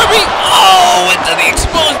throwing Darby! Oh, into the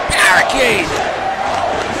exposed barricade!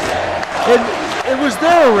 It was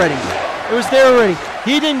there already. It was there already.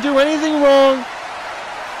 He didn't do anything wrong.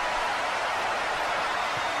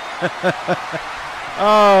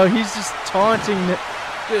 Oh, he's just taunting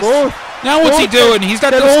both. Now what's he doing? He's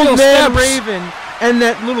got that those old little man steps. Raven and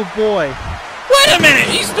that little boy. Wait a minute.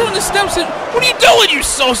 He's doing the steps. What are you doing, you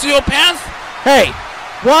sociopath? Hey,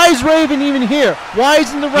 why is Raven even here? Why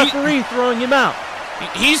isn't the referee throwing him out?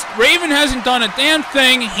 Raven hasn't done a damn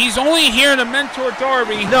thing. He's only here to mentor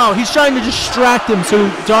Darby. No, he's trying to distract him so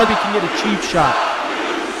Darby can get a cheap shot.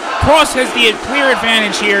 Kross has the clear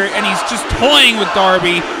advantage here, and he's just toying with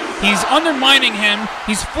Darby. He's undermining him.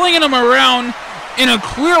 He's flinging him around in a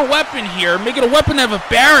clear weapon here, making a weapon of a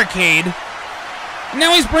barricade.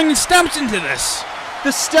 Now he's bringing steps into this.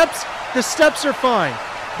 The steps are fine.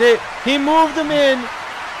 He moved them in.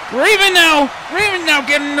 Raven now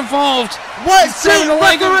getting involved. What? Saving the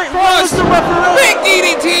leg of Kross. The referee? Big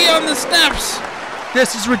DDT on the steps.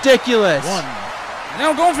 This is ridiculous. One.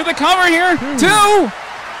 Now going for the cover here. Two.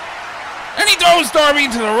 And he throws Darby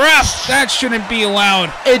into the ref. That shouldn't be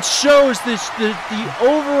allowed. It shows the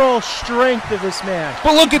overall strength of this man.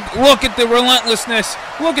 But look at the relentlessness.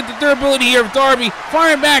 Look at the durability here of Darby.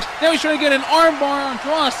 Firing back. Now he's trying to get an armbar on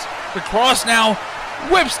Kross. But Kross now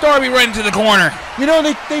whips Darby right into the corner. You know,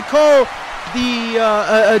 they call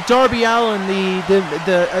the Darby Allin the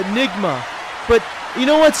enigma. But you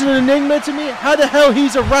know what's an enigma to me? How the hell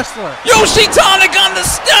he's a wrestler? Yoshi Tonic on the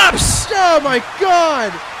steps! Oh my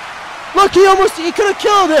God! Look, he could have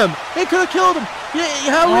killed him. He could have killed him.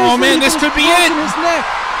 Oh man, this could be it. His neck.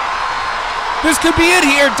 This could be it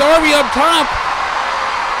here. Darby up top.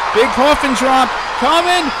 Big coffin drop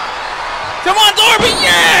coming. Come on, Darby!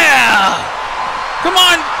 Yeah! Come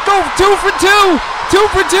on, go 2 for 2.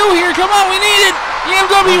 2 for 2 here. Come on, we need it.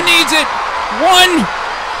 EMW needs it. 1,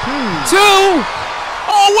 2.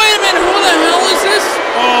 Oh, wait a minute. Who the hell is this?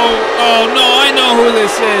 Oh no, I know who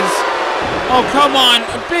this is. Oh, come on.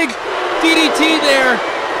 A big DDT there.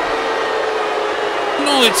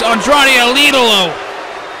 No, it's Andrade El Idolo.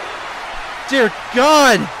 Dear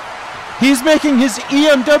God. He's making his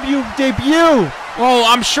EMW debut. Oh,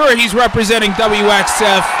 I'm sure he's representing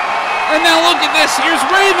WXF. And now look at this. Here's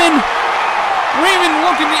Raven. Raven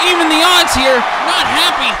looking to even the odds here. Not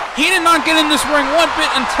happy. He did not get in this ring one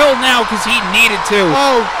bit until now because he needed to.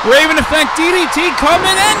 Oh. Raven effect DDT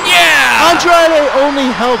coming in. Yeah. Andrade only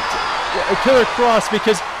helped Killer Kross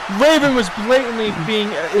because Raven was blatantly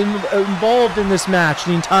being involved in this match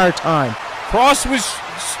the entire time. Kross was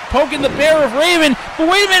poking the bear of Raven.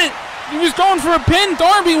 But wait a minute. He was going for a pin.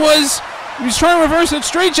 Darby was. He was trying to reverse that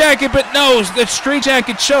straitjacket, but no, that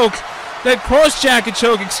straitjacket choke. That cross jacket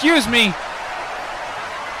choke, excuse me.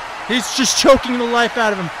 He's just choking the life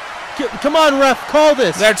out of him. Come on, ref, call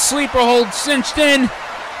this. That sleeper hold cinched in.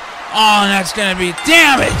 Oh, that's going to be...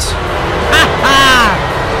 Damn it!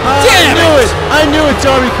 I knew it. I knew it,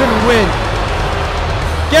 Darby couldn't win.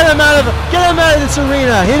 Get him out of this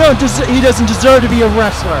arena. He doesn't deserve to be a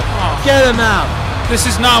wrestler. Oh. Get him out. This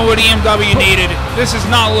is not what EMW needed. This is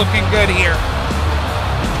not looking good here.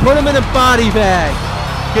 Put him in a body bag,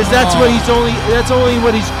 because that's only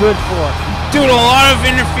what he's good for. Do a lot of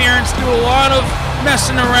interference, do a lot of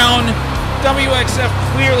messing around. WXF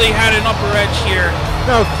clearly had an upper edge here.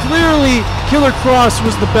 No, clearly Killer Kross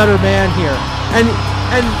was the better man here, and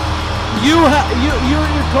you're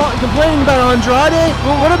complaining about Andrade.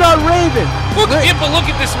 Well, what about Raven? Look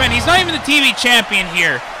at this man. He's not even the TV champion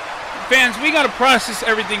here. Fans, we got to process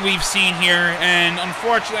everything we've seen here, and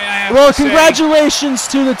unfortunately, I have to say... congratulations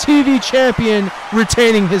to the TV champion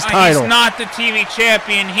retaining his title. He's not the TV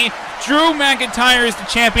champion. Drew McIntyre is the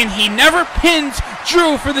champion. He never pinned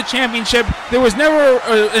Drew for the championship. There was never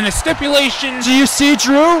a stipulation. Do you see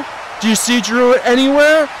Drew? Do you see Drew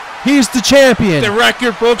anywhere? He's the champion. The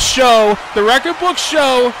record books show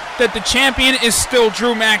that the champion is still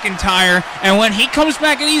Drew McIntyre, and when he comes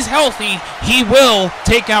back and he's healthy, he will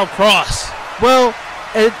take out Kross. Well,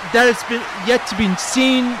 that has been yet to be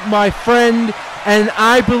seen, my friend, and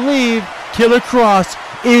I believe Killer Kross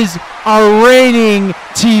is our reigning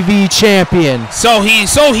TV champion. So he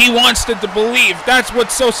wants to believe. That's what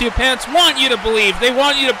sociopaths want you to believe. They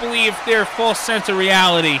want you to believe their false sense of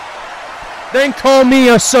reality. Then call me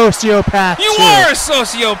a sociopath. You are a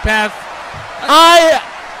sociopath.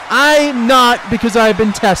 I'm not, because I've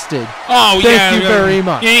been tested. Oh, Thank you very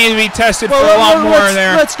much. You need to be tested for a lot more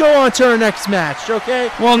there. Let's go on to our next match,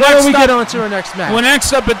 okay? Well, Why don't we get on to our next match? Well,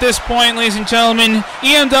 next up at this point, ladies and gentlemen,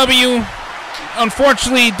 EMW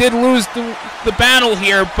unfortunately did lose the battle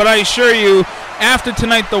here, but I assure you, after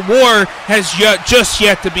tonight, the war has just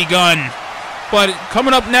yet to begun. But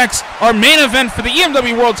coming up next, our main event for the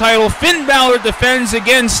EMW World title, Finn Balor defends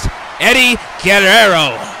against Eddie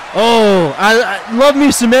Guerrero. Oh, I love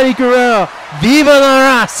me some Eddie Guerrero. Viva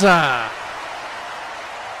la raza!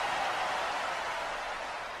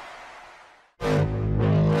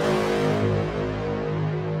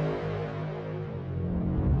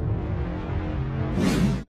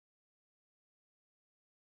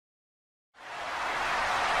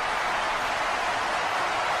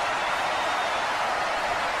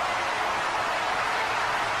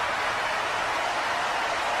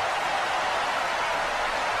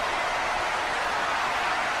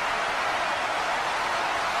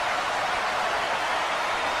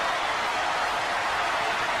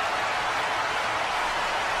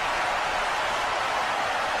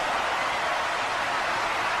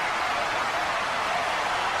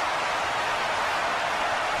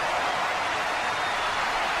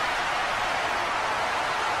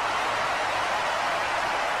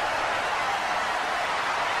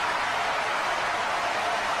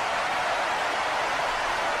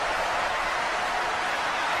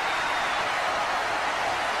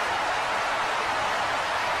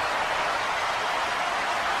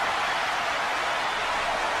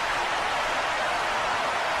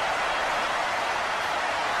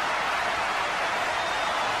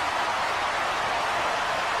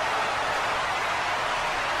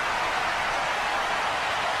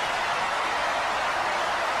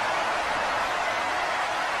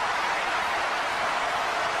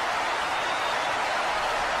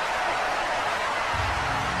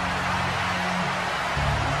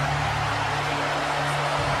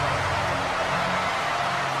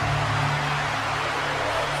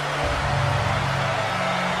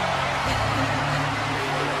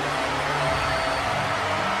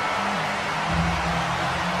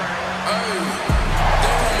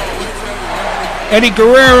 Eddie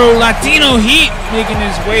Guerrero, Latino Heat, making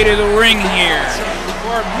his way to the ring here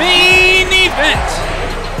for main event.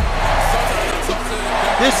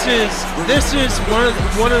 This is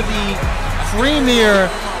one of the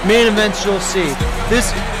premier main events you'll see.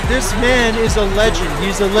 This man is a legend.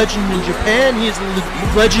 He's a legend in Japan. He is a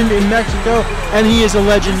legend in Mexico, and he is a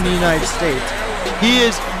legend in the United States. He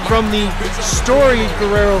is from the storied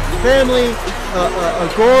Guerrero family.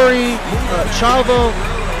 Gory, Chavo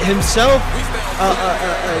himself.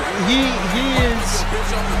 He is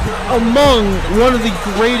among one of the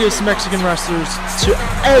greatest Mexican wrestlers to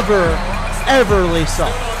ever lace up.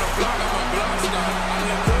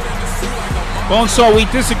 Bonesaw, we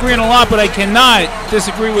disagree on a lot, but I cannot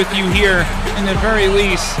disagree with you here in the very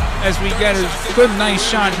least as we get a good, nice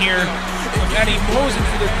shot here of Eddie posing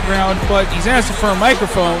for the crowd, but he's asking for a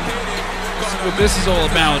microphone. This is what this is all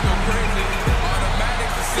about.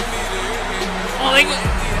 Oh,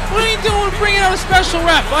 what are you doing bringing out a special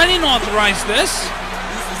ref? I didn't authorize this.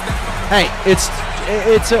 Hey,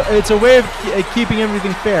 it's a way of keeping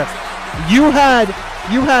everything fair. You had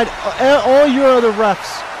all your other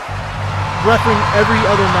refs refereeing every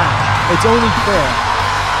other match. It's only fair.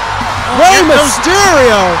 Rey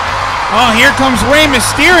Mysterio! Oh, here comes Rey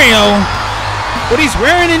Mysterio. But he's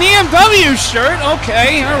wearing an EMW shirt.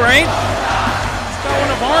 Okay, all right. It's not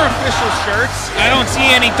one of our official shirts. I don't see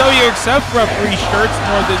any WXF referee shirts,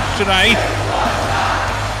 nor should I.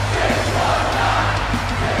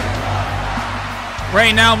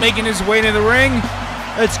 Rey now making his way to the ring.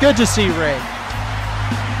 It's good to see Rey.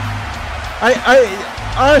 I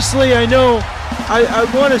honestly, I know, I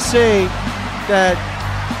want to say that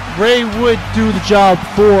Rey would do the job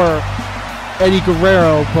for Eddie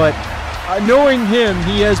Guerrero, but knowing him,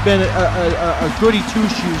 he has been a goody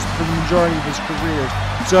two-shoes for the majority of his career.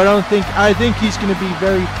 So I think he's going to be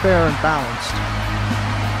very fair and balanced.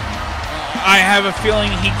 I have a feeling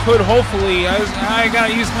he could hopefully, I got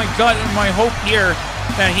to use my gut and my hope here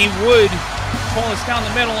that he would pull us down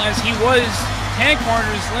the middle as he was tag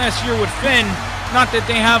partners last year with Finn. Not that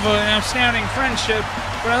they have an outstanding friendship,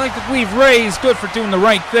 but I like to believe Rey is good for doing the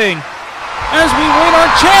right thing. As we win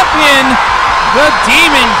our champion, the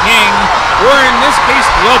Demon King, or in this case,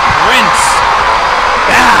 the Prince,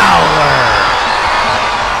 Balor.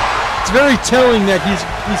 It's very telling that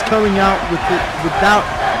he's coming out without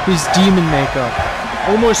his demon makeup,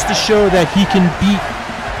 almost to show that he can beat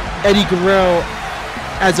Eddie Guerrero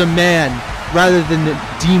as a man rather than the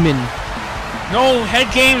demon. No head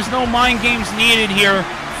games, no mind games needed here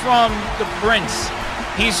from the Prince.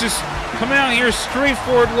 He's just coming out here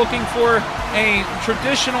straightforward, looking for a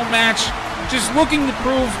traditional match, just looking to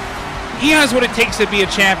prove he has what it takes to be a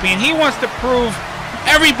champion. He wants to prove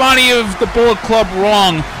everybody of the Bullet Club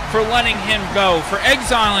wrong for letting him go, for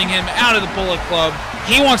exiling him out of the Bullet Club.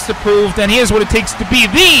 He wants to prove that he has what it takes to be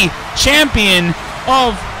the champion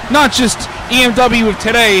of not just EMW of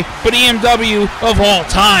today, but EMW of all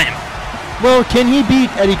time. Well, can he beat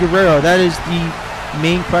Eddie Guerrero? That is the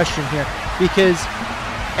main question here. Because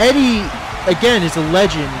Eddie, again, is a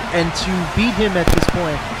legend, and to beat him at this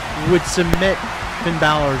point would cement Finn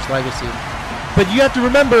Balor's legacy. But you have to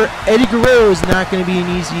remember, Eddie Guerrero is not going to be an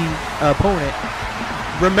easy opponent.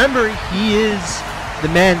 Remember, he is the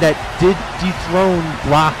man that did dethrone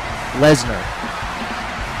Brock Lesnar.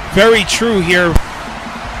 Very true here.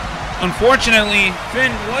 Unfortunately, Finn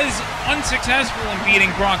was unsuccessful in beating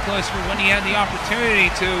Brock Lesnar when he had the opportunity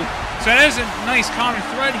to. So that is a nice common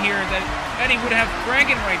thread here that Eddie would have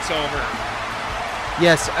bragging rights over.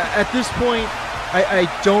 Yes, at this point, I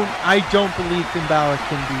don't believe Finn Balor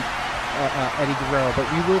can beat Eddie Guerrero, but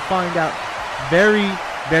we will find out very,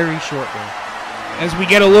 very shortly. As we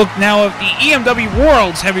get a look now of the EMW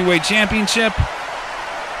World's Heavyweight Championship.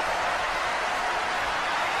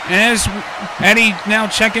 And as Eddie now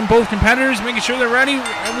checking both competitors, making sure they're ready.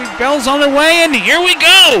 Bells on their way, and here we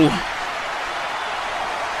go.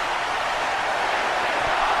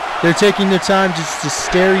 They're taking their time just to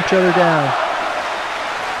stare each other down.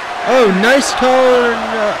 Oh, nice collar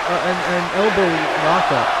and elbow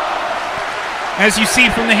lockup. As you see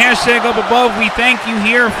from the hashtag up above, we thank you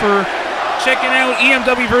here for checking out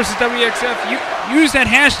EMW versus WXF. Use that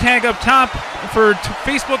hashtag up top for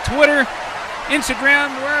Facebook, Twitter,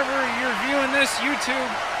 Instagram, wherever you're viewing this, YouTube,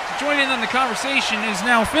 to join in on the conversation. Is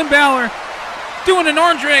now Finn Balor doing an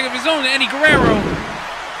arm drag of his own to Eddie Guerrero.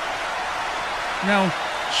 Now,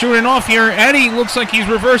 shooting off here, Eddie looks like he's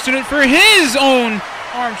reversing it for his own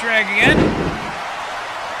arm drag again.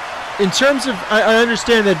 In terms of, I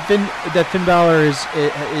understand that Finn Balor is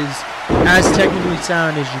as technically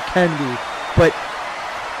sound as you can be, but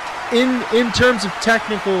in terms of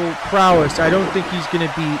technical prowess, I don't think he's going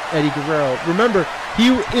to beat Eddie Guerrero. Remember,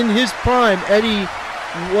 in his prime, Eddie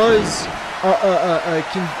was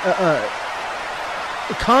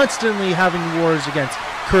constantly having wars against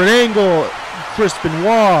Kurt Angle, Chris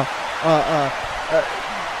Benoit.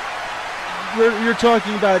 You're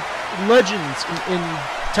talking about legends in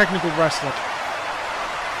technical wrestling.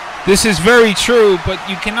 This is very true, but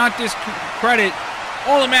you cannot discredit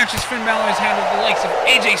all the matches Finn Balor has had with the likes of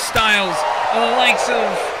AJ Styles, the likes of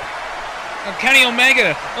Kenny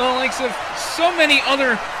Omega, the likes of so many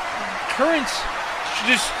other current,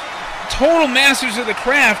 just total masters of the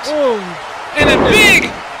craft. Oh, and a big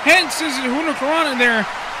head scissors Hurricanrana there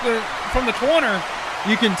from the corner.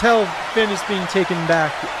 You can tell Finn is being taken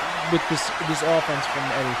back with this offense from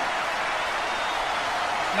Eddie.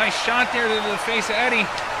 Nice shot there to the face of Eddie,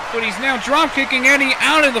 but he's now drop kicking Eddie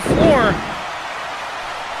out of the floor.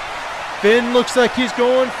 Finn looks like he's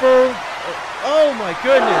going for, oh my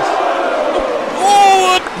goodness.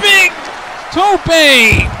 Oh, a big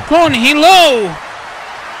tope con hilo.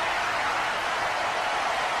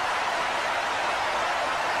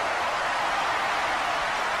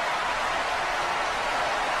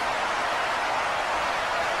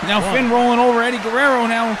 Now Finn rolling over Eddie Guerrero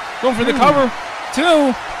now. Going for the cover.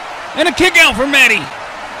 2. And a kick out from Eddie.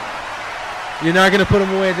 You're not going to put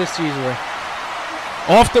him away this easily.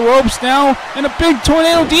 Off the ropes now. And a big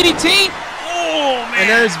tornado DDT. Oh, man. And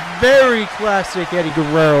that is very classic Eddie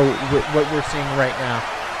Guerrero, what we're seeing right now.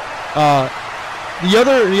 The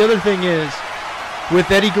other thing is, with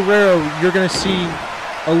Eddie Guerrero, you're going to see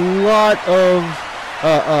a lot of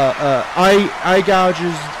eye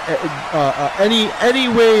gouges, any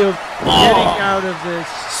way of getting out of this.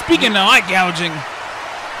 Speaking of eye gouging,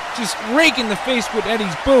 just raking the face with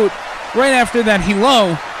Eddie's boot right after that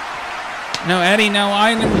helo. Now Eddie now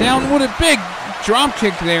eyeing him down with a big drop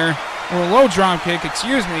kick there, or a low drop kick,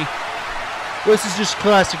 excuse me. This is just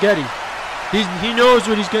classic Eddie. He knows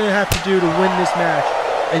what he's going to have to do to win this match,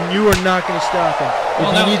 and you are not going to stop him.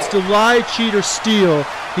 If he needs to lie, cheat, or steal,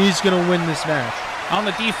 he's going to win this match. On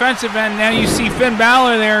the defensive end, now you see Finn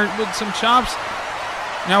Balor there with some chops.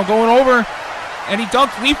 Now going over. Eddie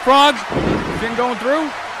ducks, leapfrog. Finn going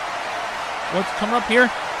through. What's coming up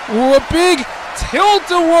here? Ooh, a big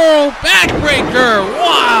tilt-a-whirl backbreaker.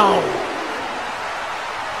 Wow.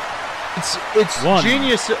 It's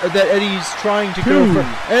genius that Eddie's trying to go for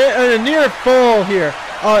and a near fall here.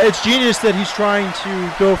 It's genius that he's trying to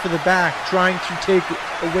go for the back, trying to take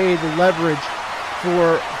away the leverage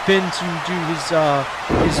for Finn to do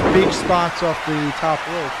his big spots off the top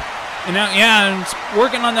rope. And now, and it's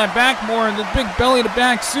working on that back more, the big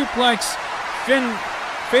belly-to-back suplex. Finn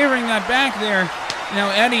favoring that back there.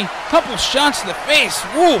 Now Eddie, couple shots to the face.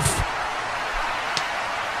 Woof.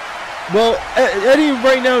 Well, Eddie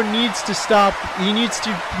right now needs to stop. He needs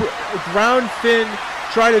to ground Finn,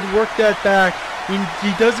 try to work that back.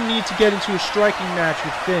 He doesn't need to get into a striking match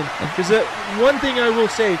with Finn. Because one thing I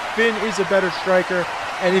will say, Finn is a better striker,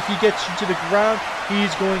 and if he gets you to the ground,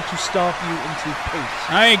 he's going to stomp you into pace.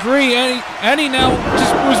 I agree. Eddie now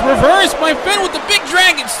just was reversed by Finn with the big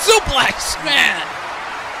dragon suplex. Man.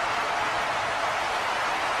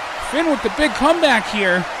 Finn with the big comeback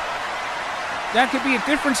here. That could be a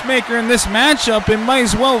difference maker in this matchup. It might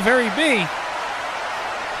as well very be.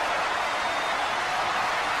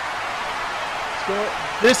 So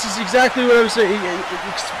this is exactly what I was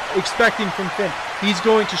expecting from Finn. He's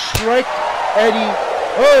going to strike Eddie.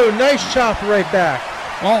 Oh, nice chop right back.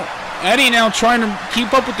 Well, Eddie now trying to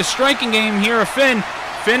keep up with the striking game here of Finn.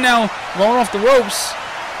 Finn now rolling off the ropes.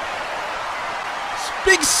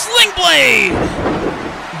 Big sling blade.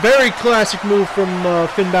 Very classic move from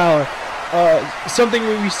Finn Balor. Something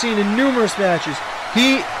we've seen in numerous matches.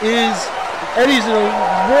 Eddie's in a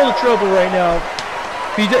world of trouble right now.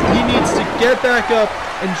 He needs to get back up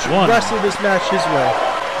and wrestle this match his way.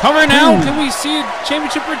 Cover now. Can we see a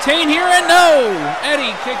championship retain here? And no!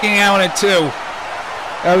 Eddie kicking out at 2.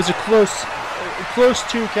 That was a close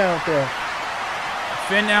 2 count there.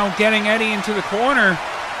 Finn now getting Eddie into the corner.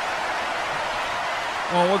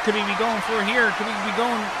 Well, what could he be going for here? Could he be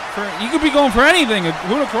going for? He could be going for anything. A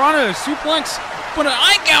Hurricanrana, a suplex, but an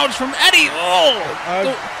eye gouge from Eddie. Oh,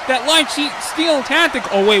 that light steel tactic.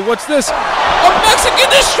 Oh wait, what's this? A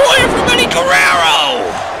Mexican destroyer from Eddie Guerrero.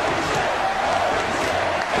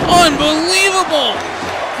 Unbelievable.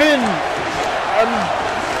 Finn,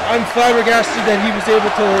 I'm flabbergasted that he was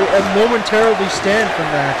able to momentarily stand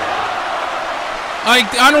from that.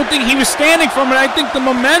 I don't think he was standing from it. I think the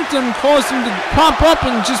momentum caused him to pop up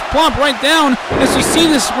and just plop right down. As you see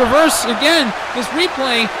this reverse again, this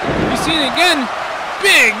replay, you see it again.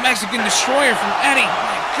 Big Mexican destroyer from Eddie.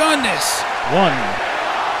 My goodness.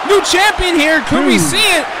 1. New champion here. Could we see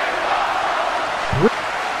it?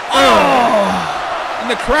 Oh!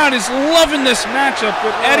 And the crowd is loving this matchup,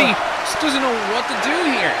 but Eddie just doesn't know what to do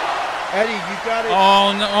here. Eddie, you got it.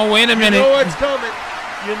 Oh, no. Oh, wait a minute. You know what's coming.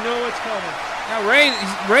 You know what's coming. Now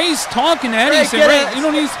Ray's talking to Eddie.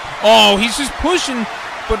 He's just pushing,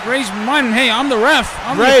 but Ray's reminding, hey, I'm the ref.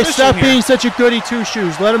 Ray, stop being such a goody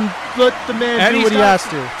two-shoes. Let the man do what he has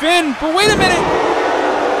to. Finn, but wait a minute.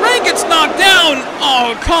 Ray gets knocked down.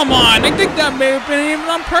 Oh, come on. I think that may have been even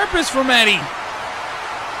on purpose from Eddie.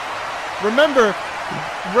 Remember,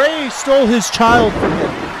 Ray stole his child from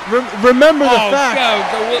him. Remember the fact.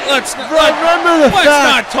 Let's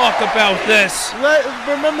not talk about this.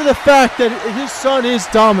 Remember the fact that his son is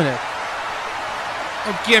dominant.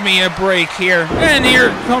 Oh, give me a break here. And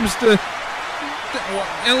here comes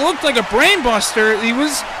it looked like a brainbuster. He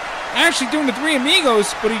was actually doing the Three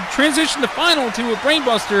Amigos, but he transitioned the final to a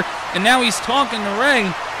brainbuster, and now he's talking to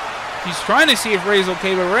Ray. He's trying to see if Ray's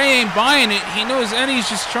okay, but Ray ain't buying it. He knows Eddie's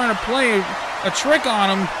just trying to play a trick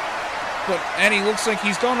on him. But Eddie looks like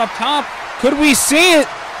he's going up top. Could we see it?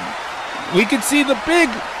 We could see the big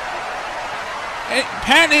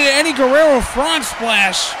patented Eddie Guerrero frog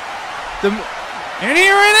splash. And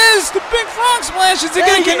here it is, the big frog splash. Is it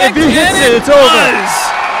going to connect? If he hits it, it's over.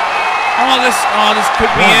 Oh, this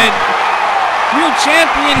could be it. Real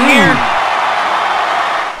champion here.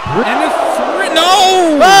 And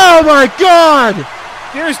no! Oh my God!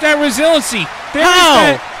 There's that resiliency.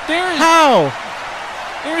 How?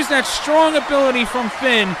 There's that strong ability from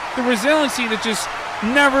Finn. The resiliency that just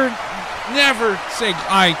never say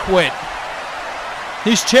I quit.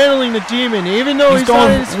 He's channeling the demon, even though he's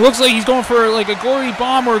going. Looks like he's going for like a gory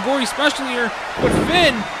bomb or a gory special here. But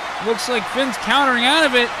Finn looks like Finn's countering out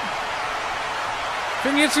of it.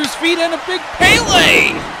 Finn gets his feet and a big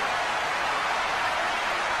Pele.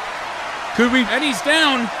 Could we? Eddie's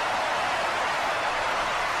down.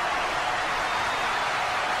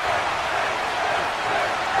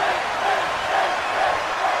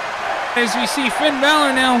 As we see Finn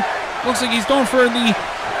Balor now, looks like he's going for the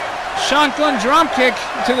shotgun drop kick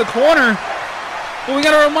to the corner. But we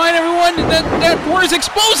got to remind everyone that door is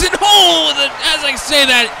exposed. Oh, as I say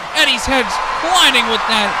that, Eddie's head's colliding with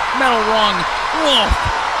that metal rung. Whoa.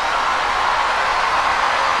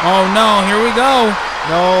 Oh no, here we go.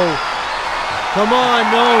 No. Come on,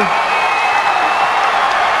 no.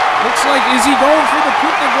 Looks like, is he going for the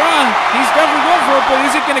coup de grace? He's definitely going for it, but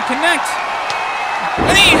is it going to connect?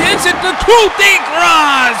 And he hits it, the coup de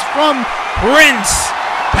grace from Prince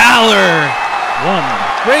Balor. 1.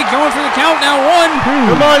 Great, going for the count now.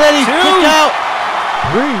 1. Come on, Eddie, 2. kick out.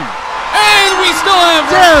 3. And we still have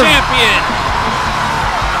our champion.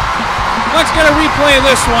 Let's get a replay of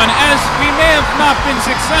this one, as we may have not been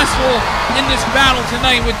successful in this battle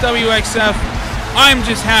tonight with WXF. I'm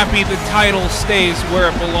just happy the title stays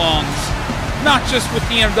where it belongs. Not just with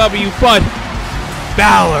EMW, but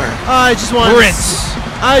Balor. I just wanted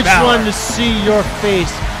to see your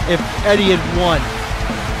face if Eddie had won.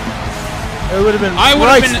 It would have been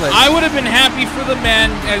priceless. I would have been happy for the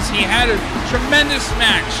man, as he had a tremendous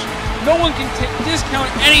match. No one can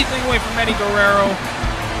discount anything away from Eddie Guerrero.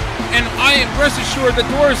 And I rest assured the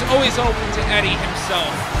door is always open to Eddie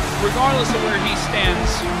himself, regardless of where he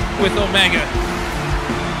stands with Omega.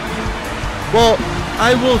 Well,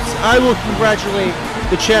 I will congratulate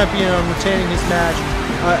the champion on retaining his match.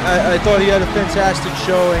 I thought he had a fantastic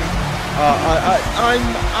showing.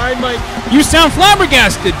 I might. You sound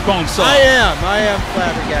flabbergasted, Bonesaw. I am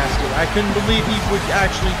flabbergasted. I couldn't believe he would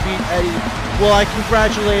actually beat Eddie. Well, I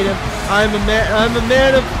congratulate him. I'm a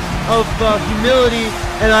man of humility,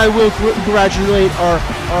 and I will congratulate our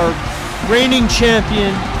reigning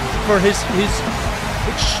champion for his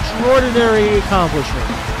extraordinary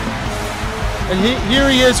accomplishment. And here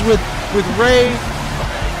he is with Ray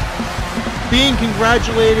being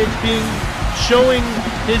congratulated, showing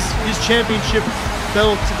his championship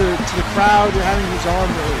belt to the crowd, and having his arm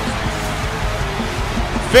raised.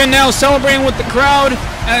 Finn now celebrating with the crowd,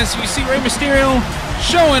 as we see Rey Mysterio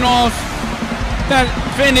showing off that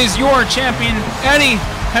Finn is your champion. Eddie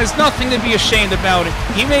has nothing to be ashamed about.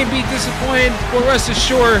 He may be disappointed, but rest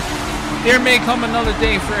assured, there may come another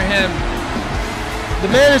day for him. The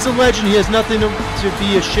man is a legend. He has nothing to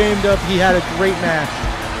be ashamed of. He had a great match,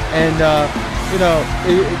 and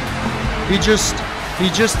he just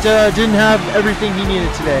didn't have everything he needed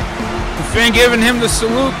today. Finn giving him the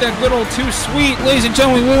salute, that little too sweet. Ladies and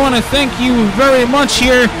gentlemen, we want to thank you very much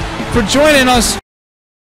here for joining us.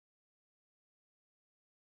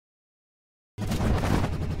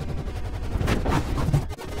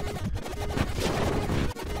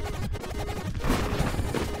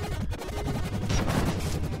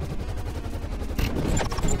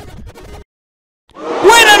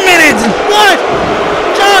 Wait a minute! What?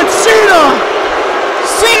 John Cena!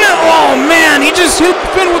 Oh man, he just hit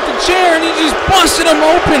Finn with the chair and he just busted him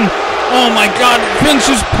open. Oh my god, Finn's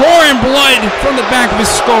just pouring blood from the back of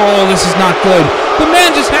his skull. Oh, this is not good. The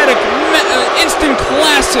man just had an instant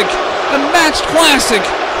classic, a matched classic.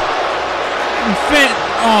 And Finn,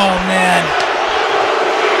 oh man.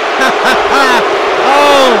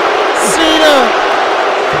 Oh, Cena.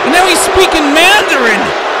 And now he's speaking Mandarin.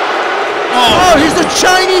 Oh, he's a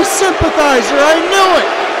Chinese sympathizer, I knew it.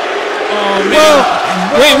 Oh man.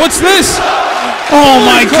 Wait, what's this? Oh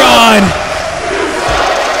my god.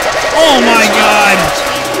 Oh my god.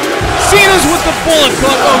 Cena's with the Bullet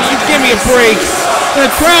Club. Oh, you give me a break.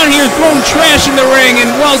 The crowd here throwing trash in the ring,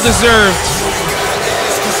 and well deserved.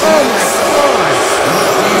 Oh my god.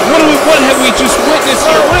 What have we just witnessed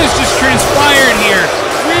here? What has just transpired here?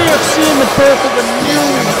 We have seen the birth of a new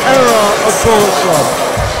era of Bullet Club.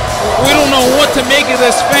 We don't know what to make of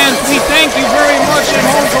this, fans. We thank you very much at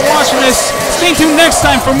home for watching this. Stay tuned next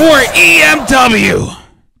time for more EMW.